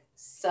like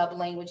sub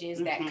languages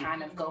that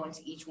kind of go into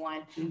each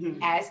one,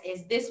 as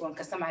is this one,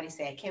 because somebody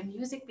said, can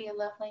music be a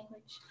love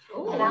language?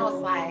 Ooh. And I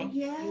was like,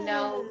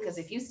 no, because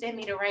if you send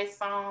me the right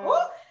song,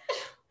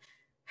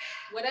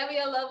 whatever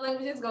your love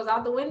language is goes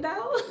out the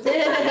window. But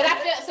I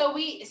feel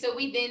so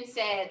we then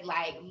said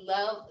like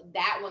love,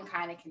 that one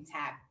kind of can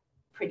tap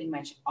pretty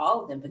much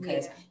all of them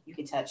because you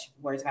can touch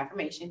words of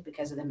affirmation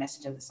because of the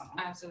message of the song.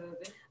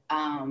 Absolutely.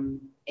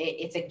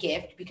 It's a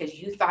gift because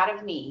you thought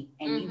of me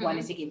and you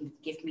wanted to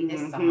gift me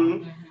this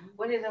song.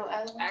 What are the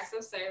other ones? Acts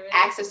of service.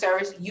 Acts of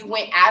service. You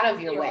went out of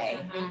your way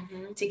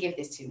to give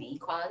this to me.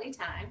 Quality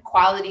time.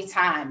 Quality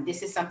time.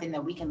 This is something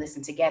that we can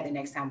listen together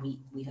next time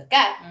we hook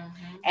up.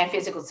 And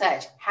physical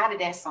touch. How did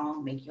that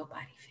song make your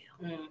body feel?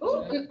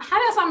 Ooh, how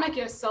does that song make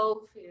your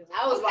soul feel?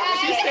 I was about to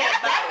say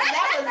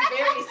that was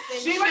very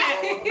sensual.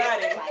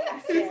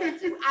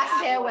 I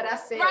said what I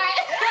said.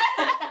 Right.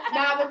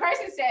 Now, the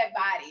person said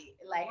body.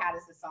 Like, how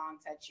does the song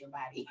touch your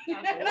body?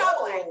 And I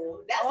was like,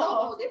 that's a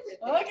whole different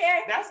thing.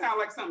 Okay. That sounds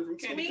like something from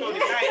Candy Cody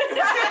Night.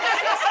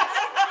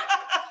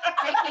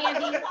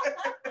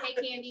 Hey,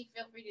 Candy,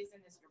 feel free to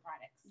send us your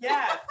products.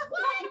 Yeah.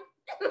 What?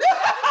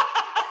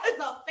 This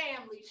is a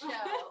family show.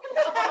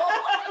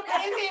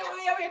 Is it?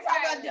 We over here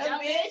talking about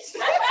dumb bitch.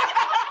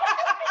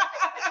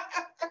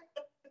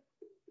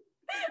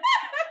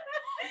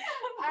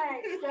 All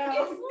right, so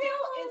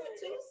it's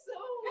too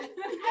soon.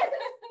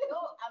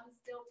 I'm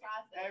still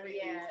processing.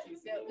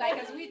 Yeah, like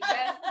because we just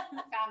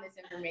found this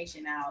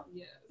information out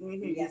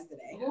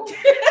yesterday.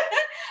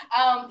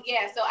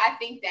 So I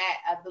think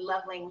that the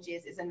love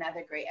languages is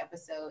another great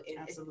episode.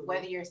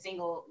 Whether you're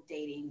single,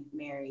 dating,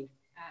 married,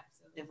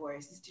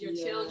 divorced, your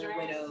children,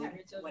 widowed,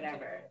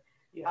 whatever.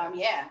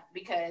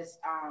 Because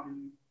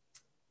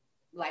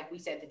like we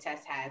said, the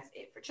test has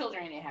it for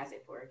children, it has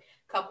it for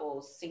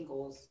couples,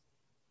 singles,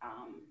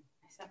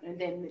 and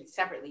then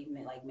separately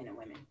like men and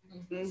women.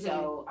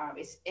 So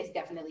it's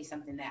definitely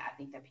something that I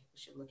think that people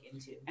should look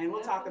into. And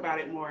we'll talk about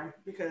it more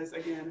because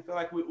again, I feel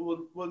like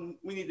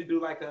we need to do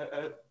like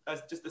a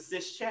just a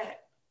cis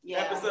chat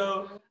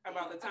episode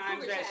about the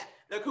times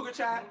the cougar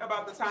chat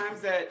about the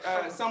times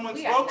that someone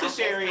spoke to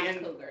Sherry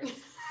and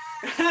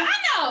I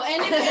know,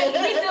 and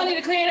we still need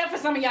to clear it up for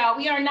some of y'all.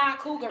 We are not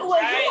cougars.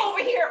 Well, you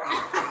over here.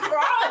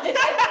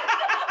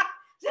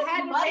 Just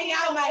had to bring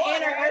out my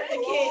inner Eartha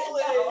kid.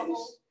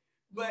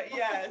 But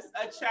yes,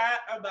 a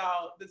chat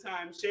about the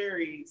time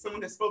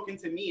someone has spoken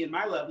to me in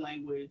my love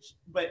language,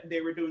 but they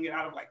were doing it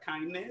out of like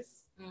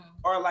kindness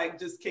or like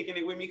just kicking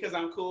it with me because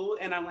I'm cool.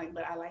 And I'm like,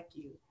 but I like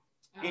you.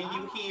 And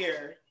you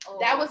hear.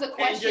 That was a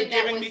question. And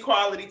you're giving me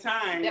quality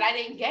time. That I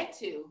didn't get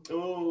to.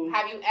 Ooh.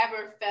 Have you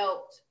ever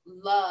felt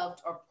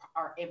loved or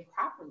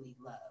improperly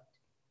loved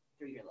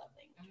through your love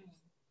language?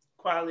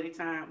 Quality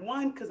time.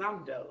 One, because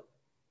I'm dope.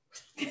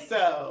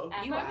 So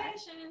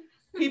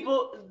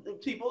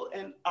people,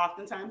 and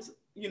oftentimes,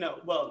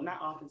 well,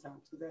 not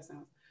oftentimes, because that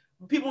sounds,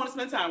 people want to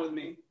spend time with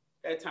me.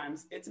 At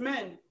times, it's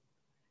men.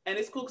 And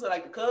it's cool because I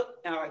like to cook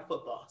and I like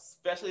football,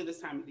 especially this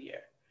time of the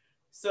year.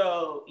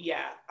 So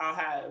yeah, I'll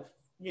have,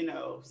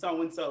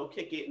 so-and-so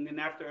kick it. And then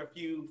after a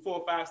few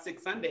 4, 5,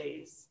 6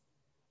 Sundays,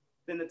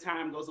 then the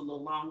time goes a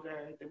little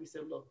longer. Then we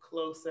sit a little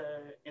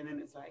closer. And then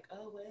it's like,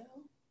 oh,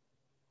 well,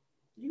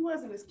 you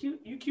wasn't as cute.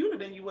 You cuter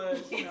than you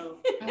was, week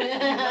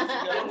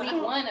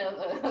one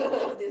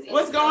of this.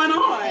 What's going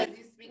on?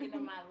 Speaking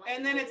of my life.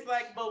 And then it's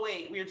like, but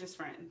wait, we're just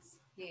friends.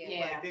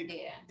 Yeah.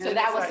 So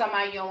that was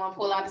somebody you don't want to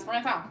pull out this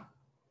friend zone?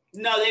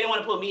 No, they didn't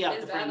want to pull me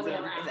out the friend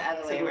zone. It's the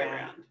other way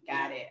around.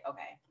 Got it.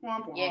 Okay.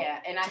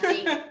 Yeah, and I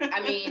think,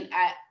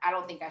 I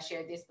don't think I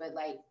shared this, but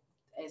like,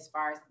 as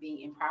far as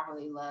being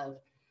improperly loved,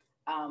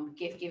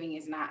 gift giving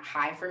is not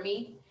high for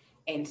me.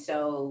 And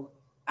so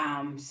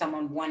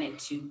someone wanted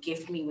to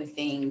gift me with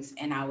things,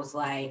 and I was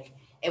like,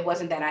 it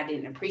wasn't that I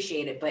didn't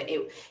appreciate it, but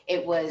it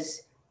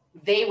was,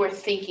 they were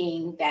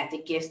thinking that the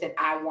gifts that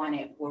I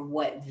wanted were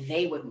what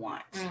they would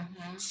want.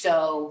 Mm-hmm.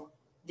 So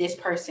this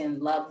person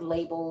loved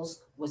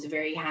labels, was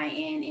very high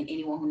end, and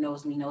anyone who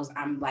knows me knows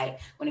I'm like,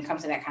 when it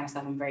comes to that kind of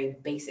stuff, I'm very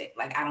basic.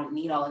 Like, I don't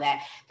need all of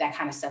that. That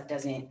kind of stuff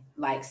doesn't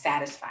like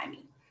satisfy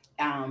me.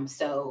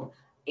 So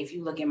if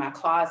you look in my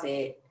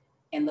closet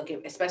and look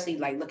at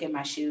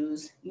my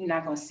shoes, you're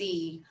not going to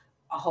see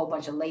a whole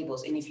bunch of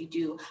labels. And if you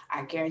do,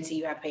 I guarantee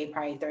you I paid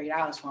probably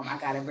 $30 for them. I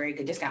got a very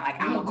good discount.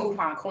 Like, I'm a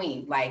coupon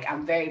queen. Like,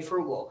 I'm very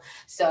frugal.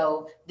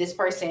 So this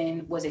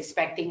person was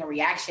expecting a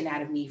reaction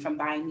out of me from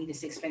buying me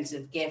this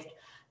expensive gift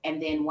and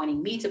then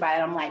wanting me to buy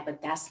it. I'm like,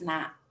 but that's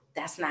not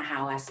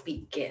how I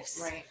speak gifts.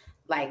 Right.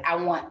 Like, I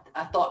want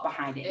a thought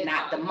behind it,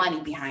 not the money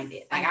behind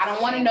it. Like, I don't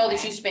want to know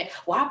that you spent,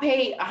 well, I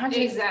paid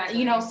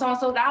 $100,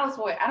 so-and-so dollars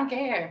for it. I don't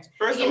care.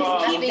 First of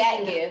all, keep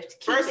that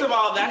gift. First of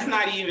all, that's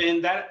not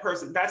even that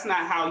person. That's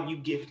not how you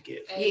gift.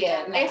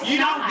 Yeah. You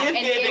don't gift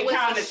and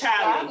count the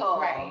tally.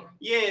 Right.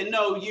 Yeah,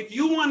 no, if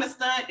you want to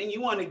stunt and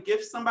you want to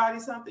gift somebody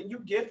something, you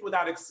gift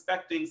without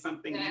expecting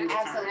something in return.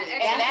 Absolutely.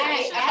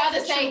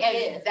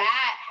 And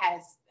that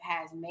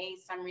has made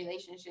some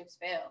relationships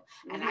fail.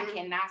 And I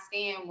cannot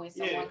stand when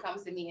someone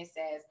comes to me and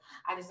says,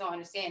 I just don't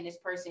understand, this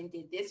person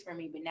did this for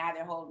me, but now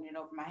they're holding it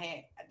over my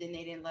head. Then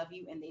they didn't love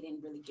you and they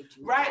didn't really give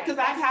you right. Because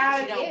I've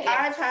had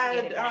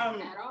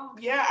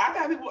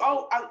people,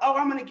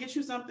 I'm gonna get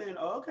you something.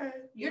 Oh, okay.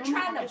 You're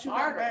trying to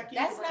barter.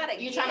 That's not a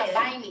You're trying to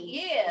buy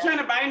me. Yeah. You're trying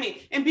to buy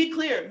me. And be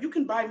clear, you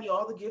can buy me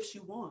all the gifts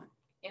you want.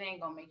 It ain't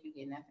gonna make you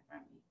get nothing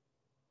from me.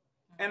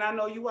 And I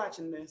know you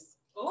watching this.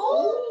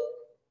 Oh.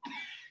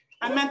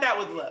 I meant that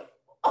with love.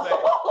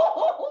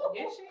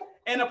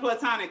 In a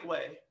platonic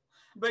way.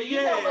 But you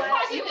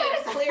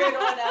better clear it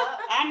on up.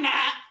 I'm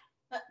not.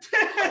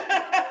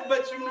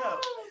 But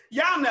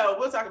y'all know,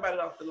 we'll talk about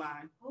it off the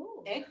line. Ooh,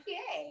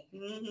 okay.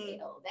 Mm-hmm.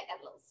 That got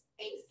a little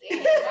space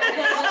there.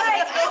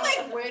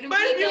 Where do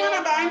but if you want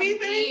to buy me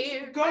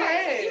things, go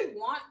ahead. If you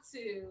want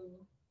to.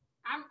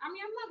 I'm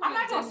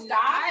not gonna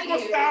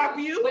stop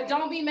you. But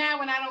don't be mad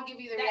when I don't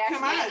give you the reaction.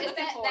 Come on.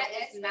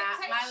 It's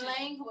not my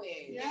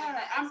language.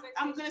 Yeah,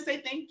 I'm gonna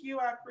say thank you.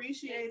 I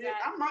appreciate it.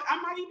 I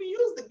might even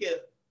use the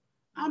gift.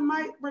 I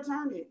might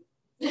return it.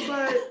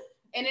 But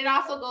and it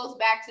also goes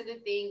back to the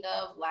thing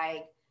of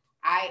like,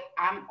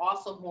 I'm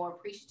also more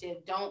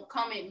appreciative. Don't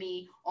come at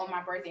me on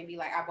my birthday and be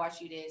like, I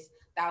bought you this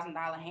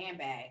 $1,000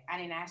 handbag. I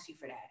didn't ask you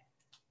for that.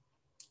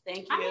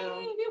 Thank you. I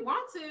mean, if you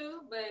want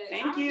to, but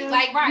thank you.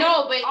 Like, right.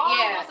 No, but all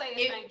I'm gonna say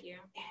is thank you.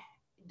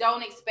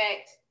 Don't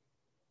expect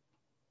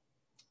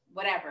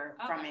whatever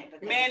from it.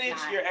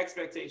 Manage your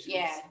expectations.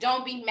 Yeah.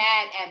 Don't be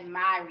mad at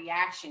my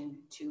reaction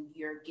to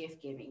your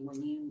gift giving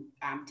when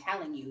I'm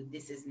telling you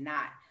this is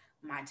not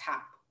my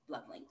top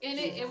love language. And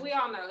we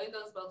all know it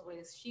goes both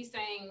ways. She's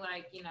saying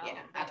like, it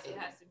has to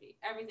be.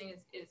 Everything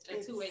is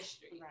a two-way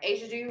street. Right.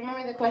 Asia, do you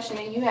remember the question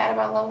that you had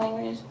about love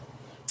languages?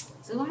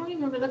 Do I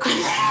remember the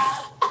question?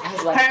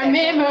 Her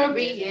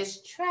memory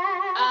is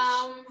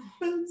trash.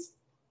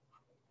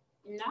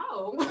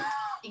 No.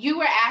 You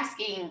were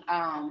asking.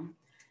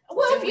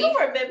 Well, if you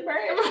remember,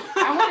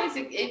 I wanted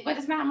to, but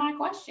it's not my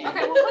question.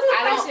 Okay, well, what's the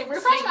question?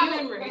 Refresh my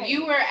memory.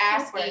 You were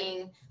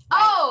asking.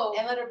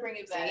 And let her bring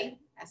it back. See,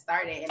 I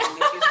started, and I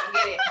knew she was gonna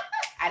get it.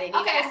 I didn't.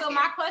 Okay, so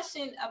my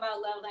question about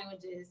love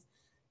languages.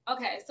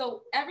 Okay,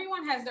 so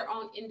everyone has their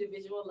own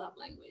individual love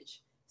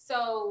language.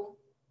 So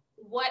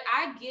what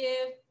I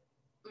give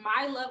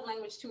my love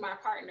language to my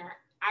partner,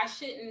 I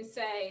shouldn't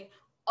say,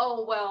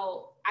 oh,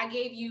 well, I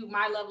gave you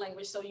my love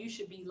language, so you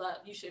should be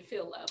loved. You should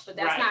feel loved. But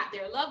that's not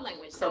their love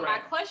language. So my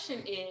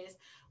question is,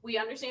 we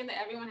understand that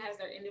everyone has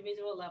their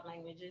individual love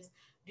languages.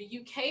 Do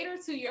you cater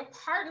to your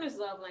partner's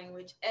love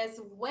language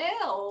as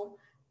well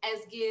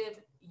as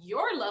give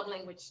your love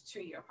language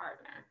to your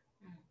partner?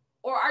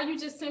 Or are you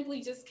just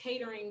simply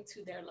catering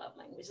to their love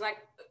language? Like,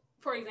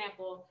 for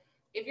example,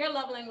 if your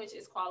love language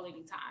is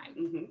quality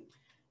time,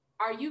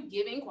 are you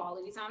giving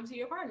quality time to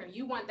your partner?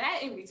 You want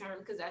that in return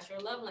because that's your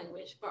love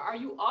language. But are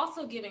you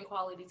also giving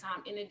quality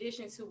time in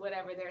addition to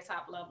whatever their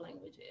top love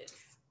language is?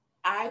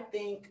 I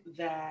think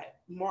that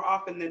more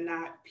often than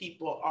not,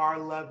 people are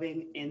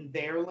loving in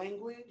their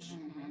language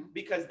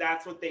because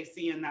that's what they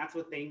see and that's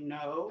what they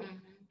know.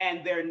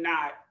 And they're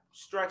not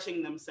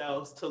stretching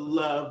themselves to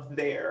love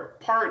their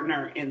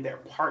partner in their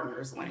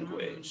partner's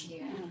language.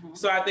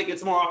 So I think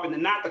it's more often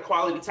than not the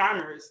quality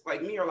timers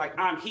like me are like,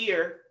 I'm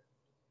here.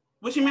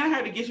 What you mean I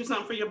had to get you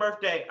something for your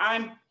birthday?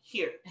 I'm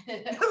here.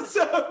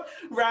 So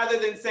rather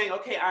than saying,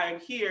 okay, I am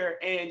here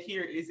and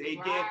here is a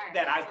gift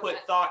that I put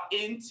thought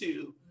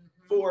into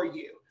for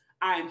you.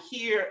 I'm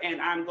here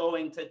and I'm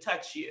going to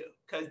touch you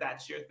because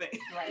that's your thing.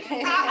 Right.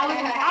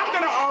 I'm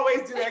going to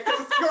always do that because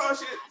it's girl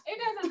shit. It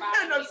doesn't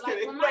bother me. No, just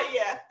kidding. But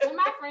yeah. When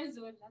my friends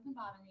do it, it doesn't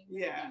bother me.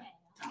 Yeah.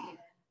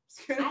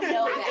 I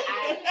know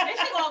that then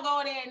she going to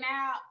go there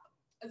now.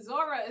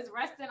 Zora is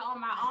resting on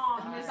my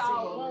arm and it's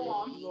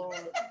all warm.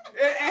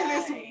 And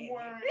it's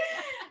warm.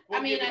 I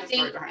mean, I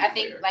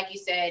think, like you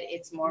said,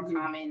 it's more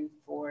common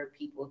for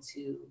people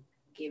to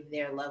give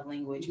their love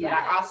language, but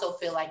I also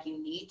feel like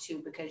you need to,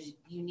 because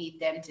you need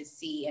them to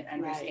see and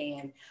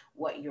understand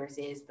what yours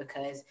is,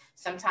 because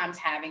sometimes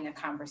having a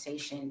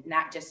conversation,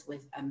 not just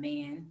with a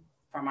man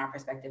from our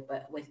perspective,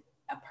 but with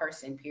a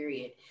person,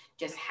 period,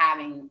 just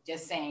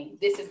saying,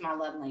 this is my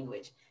love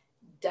language,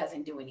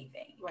 doesn't do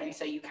anything. Right. And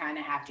so you kind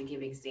of have to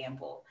give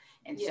example.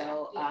 And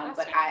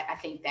but I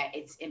think that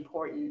it's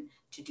important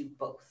to do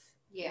both.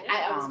 Yeah.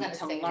 I was going to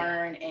say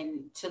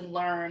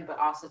learn, but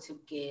also to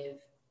give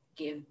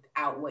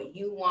out what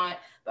you want,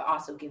 but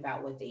also give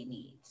out what they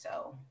need.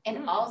 So,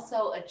 and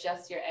also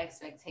adjust your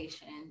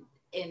expectation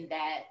in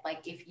that,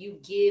 like, if you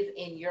give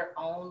in your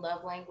own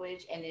love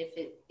language, and if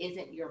it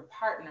isn't your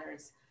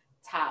partner's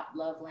top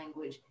love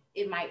language,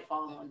 it might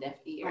fall on deaf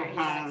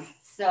ears.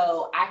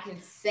 So I can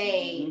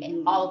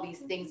say all these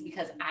things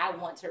because I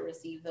want to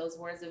receive those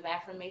words of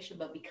affirmation,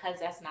 but because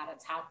that's not a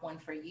top one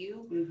for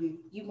you,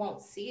 you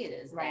won't see it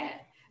as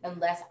that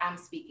unless I'm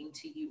speaking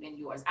to you in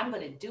yours. I'm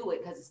going to do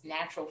it because it's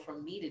natural for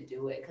me to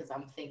do it because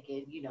I'm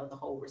thinking, the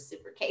whole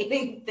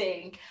reciprocating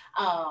thing.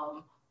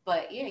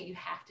 But yeah, you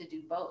have to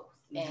do both.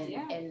 And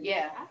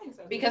I think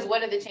so. Because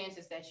what are the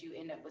chances that you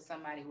end up with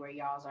somebody where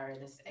y'all's are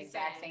the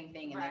exact same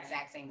thing in the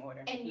exact same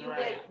order? And you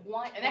would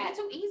want that's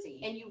too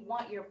easy. And you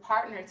want your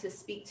partner to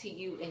speak to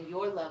you in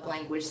your love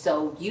language,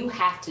 so you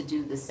have to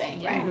do the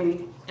same.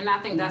 Right. And I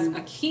think that's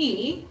a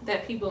key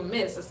that people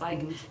miss. It's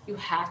like you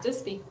have to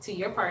speak to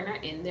your partner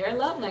in their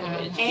love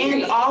language.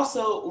 And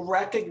also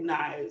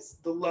recognize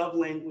the love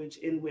language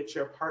in which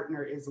your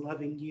partner is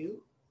loving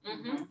you.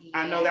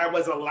 I know that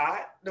was a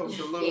lot. That was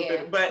a little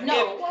bit, but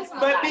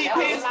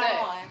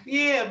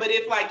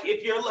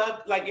if your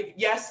love, like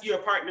if your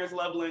partner's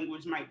love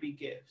language might be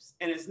gifts,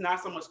 and it's not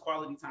so much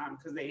quality time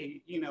because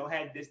they,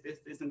 had this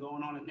and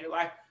going on in their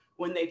life.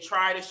 When they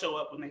try to show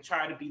up, when they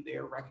try to be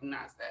there,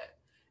 recognize that,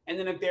 and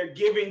then if they're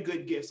giving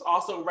good gifts,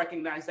 also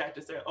recognize that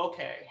to say,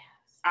 okay.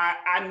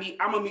 I'm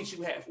gonna meet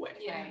you halfway.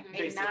 Yeah,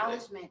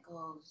 acknowledgement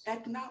goes.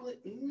 And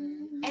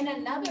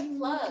another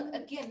plug.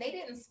 Again, they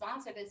didn't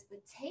sponsor this,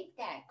 but take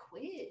that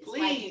quiz.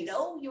 Please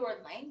know your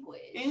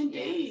language.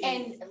 Indeed.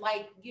 And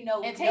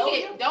and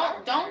take it.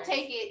 Don't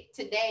take it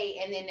today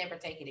and then never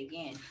take it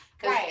again.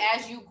 Because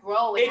as you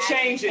grow, it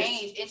changes.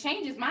 It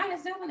changes. Mine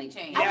has definitely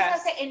changed. I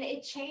was gonna say, and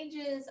it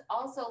changes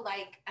also.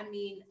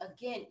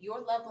 Again,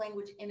 your love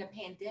language in a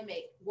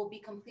pandemic will be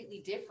completely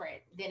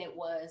different than it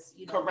was.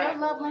 Correct.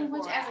 Your love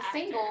language as a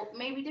single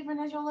may be different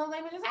as your love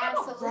language as a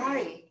couple.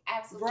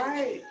 Absolutely.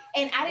 Right.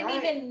 And I didn't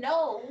even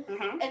know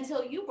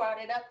until you brought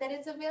it up that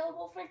it's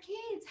available for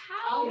kids.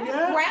 How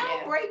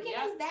groundbreaking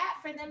is that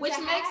for them? Which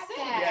to makes have sense.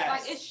 That?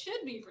 Like it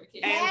should be for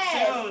kids.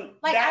 And soon,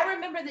 I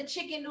remember the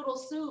chicken noodle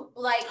soup.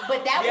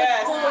 But that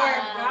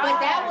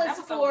was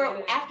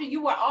for after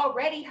you were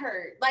already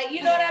hurt.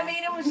 You know what I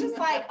mean? It was just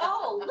like,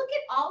 oh, look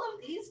at all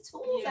of these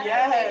tools.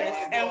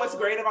 And what's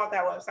great about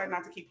that website,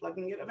 not to keep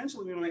plugging it,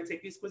 eventually we want to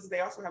take these quizzes. They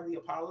also have the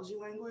apology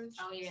language.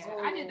 Oh yeah,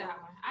 I did that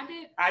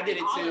one. I did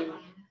it too.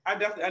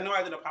 I know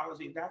I did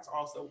apology. That's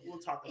also, we'll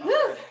talk about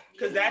that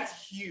because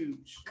that's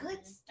huge.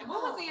 Good stuff.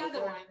 What was the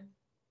other one?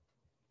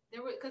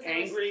 There were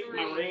angry,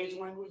 my rage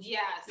language.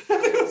 Yes.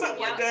 Something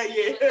like that.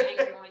 Yeah.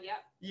 Angry one,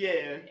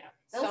 Yeah.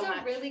 Those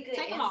are really good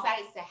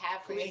insights to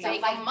have for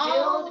yourself.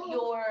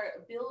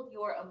 Build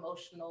your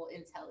emotional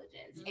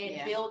intelligence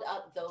and build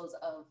up those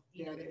of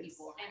the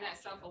people and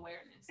that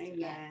self-awareness.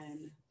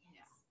 Amen.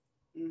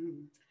 Yes.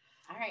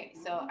 All right.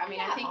 So I mean,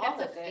 I think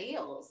that's a good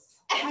feels.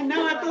 I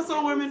know I feel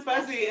so warm and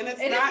fuzzy, and it's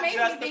not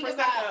just the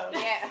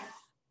prosecco.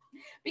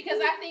 Because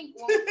I think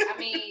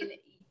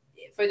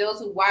for those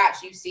who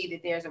watch, you see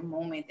that there's a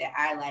moment that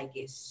I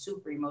is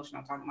super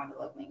emotional talking about the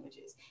love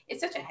languages.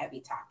 It's such a heavy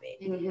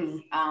topic.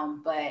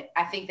 But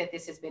I think that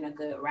this has been a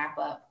good wrap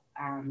up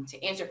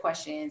to answer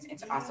questions and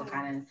to also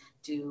kind of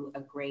do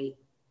a great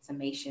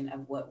summation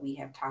of what we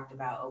have talked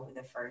about over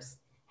the first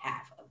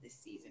half of this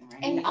season,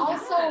 right? And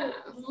also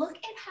look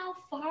at how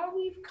far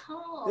we've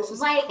come. This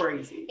is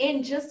crazy.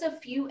 In just a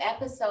few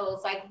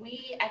episodes, I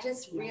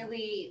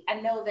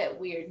know that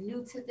we're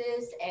new to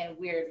this and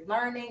we're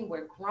learning,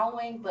 we're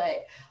growing,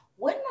 but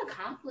what an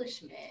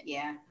accomplishment.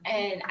 Yeah.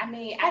 And I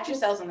mean, pat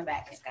yourselves on the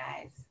back,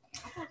 guys.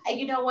 And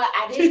you know what?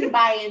 I didn't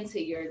buy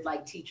into your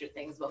like teacher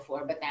things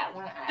before, but that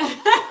one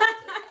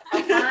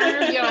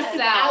affirm yourself.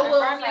 I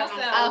will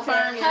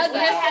affirm yourself. You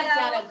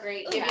have done a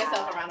great Give job.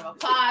 yourself a round of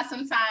applause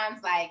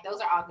sometimes. Like, those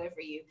are all good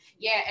for you.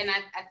 Yeah, and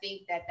I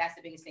think that that's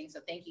the biggest thing. So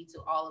thank you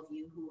to all of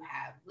you who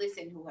have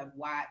listened, who have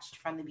watched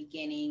from the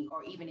beginning,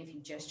 or even if you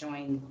just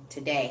joined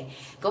today.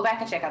 Go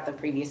back and check out the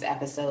previous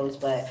episodes.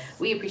 But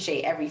we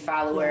appreciate every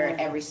follower,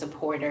 every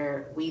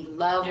supporter. We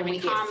love when we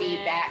get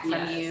feedback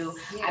from you.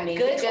 Yeah. I mean,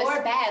 good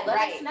or bad,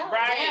 let us know.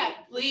 Right, Yeah,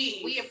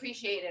 please. We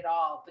appreciate it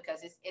all because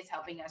it's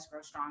helping us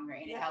grow stronger,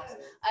 and it helps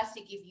us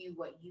to give you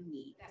what you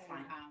need. That's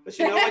fine. But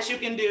you know what you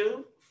can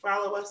do?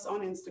 Follow us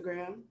on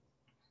Instagram.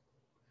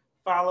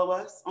 Follow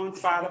us on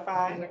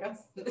Spotify.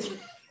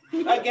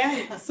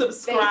 Again,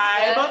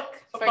 subscribe.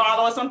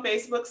 Follow us on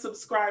Facebook.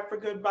 Subscribe for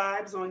Good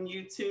Vibes on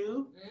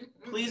YouTube.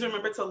 Please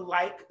remember to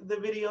like the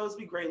videos.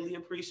 We greatly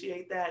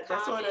appreciate that.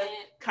 Just sort of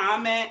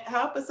comment,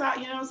 help us out.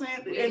 You know what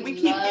I'm saying? And we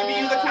keep giving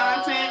you the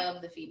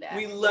content. The feedback.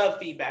 We love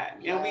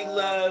feedback, and we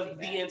love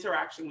the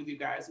interaction with you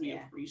guys. We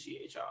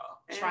appreciate y'all.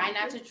 Try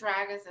not to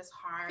drag us as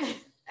hard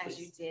as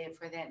you did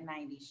for that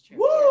 90s trip.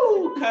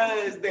 Woo!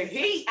 Because the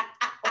heat.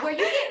 Were you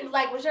getting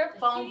like, was your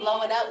phone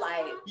blowing up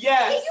like?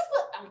 Yes.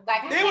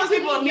 Like, There was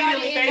people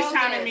immediately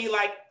FaceTiming me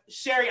like,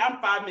 Sherry, I'm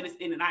 5 minutes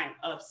in and I am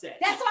upset.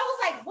 That's why I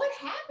was like, what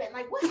happened?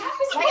 Like, what happened?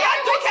 Like,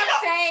 everyone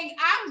kept saying,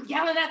 I'm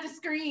yelling at the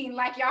screen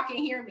like y'all can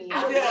hear me.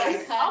 Oh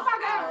Yes. my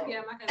God.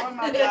 Yeah, Oh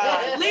my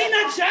God.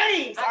 Lena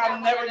James.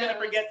 I'm never going to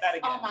forget that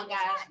again. Oh my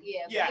gosh.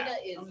 Yeah. Lena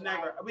is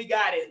never. We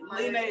got it.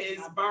 Lena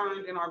is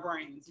burned in our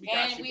brains.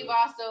 And we've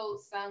also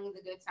sung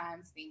the Good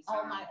Times theme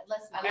song. Oh my,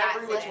 let's not.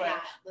 Every which way.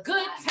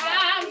 Good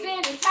times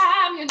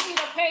anytime you need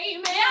a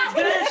payment.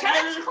 Good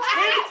times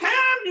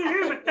anytime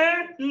you need a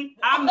payment.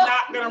 I'm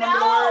not going to remember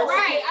the words.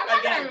 Right, I'm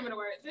not gonna remember the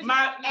words.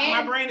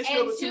 My brain is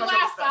filled with too to much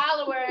our other stuff.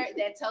 follower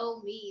that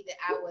told me that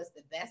I was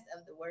the best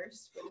of the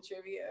worst for the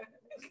trivia.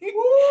 Woo!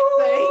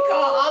 So he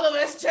called all of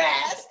us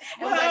trash.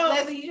 And was Well, like,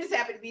 Leslie, you just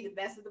happen to be the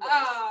best of the worst.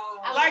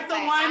 Oh, like the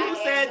one who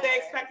I said am they the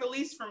expect the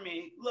least from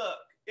me. Look,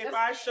 if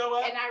I show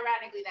up, And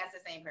ironically, that's the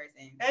same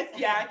person.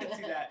 yeah, I can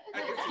see that.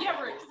 I can see You're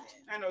that. rude.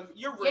 I know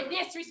you're You're rude.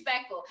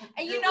 disrespectful.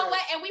 And you You're know rude.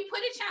 what? And we put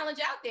a challenge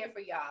out there for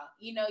y'all.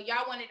 You know,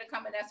 y'all wanted to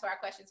come and answer our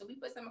questions. So we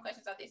put some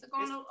questions out there. So go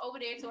on over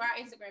there to our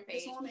Instagram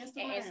page It's on and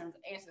Instagram.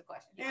 answer the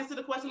question. Answer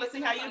the question. Let's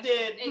see how you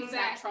did.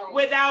 Exactly.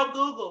 Without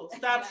Google.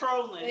 Stop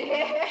trolling.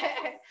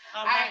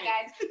 All right,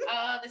 guys.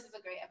 Oh, this is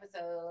a great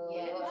episode.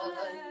 Yes.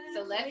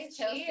 So let's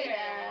toast it Cheers.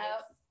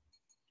 out.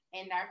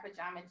 In our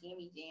pajama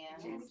Jimmy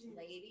Jams.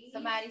 Lady.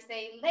 Somebody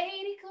say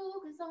Lady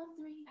Cougars on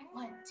 3.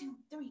 1, 2,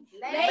 3.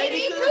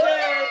 Lady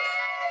Cougars.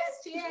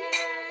 Cheers.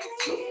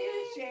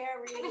 Cheers,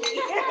 Sherry.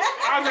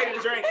 I was ready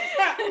to drink.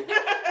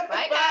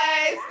 Bye,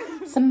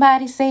 guys.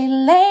 Somebody say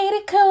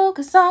Lady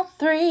Cougars on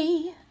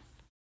 3.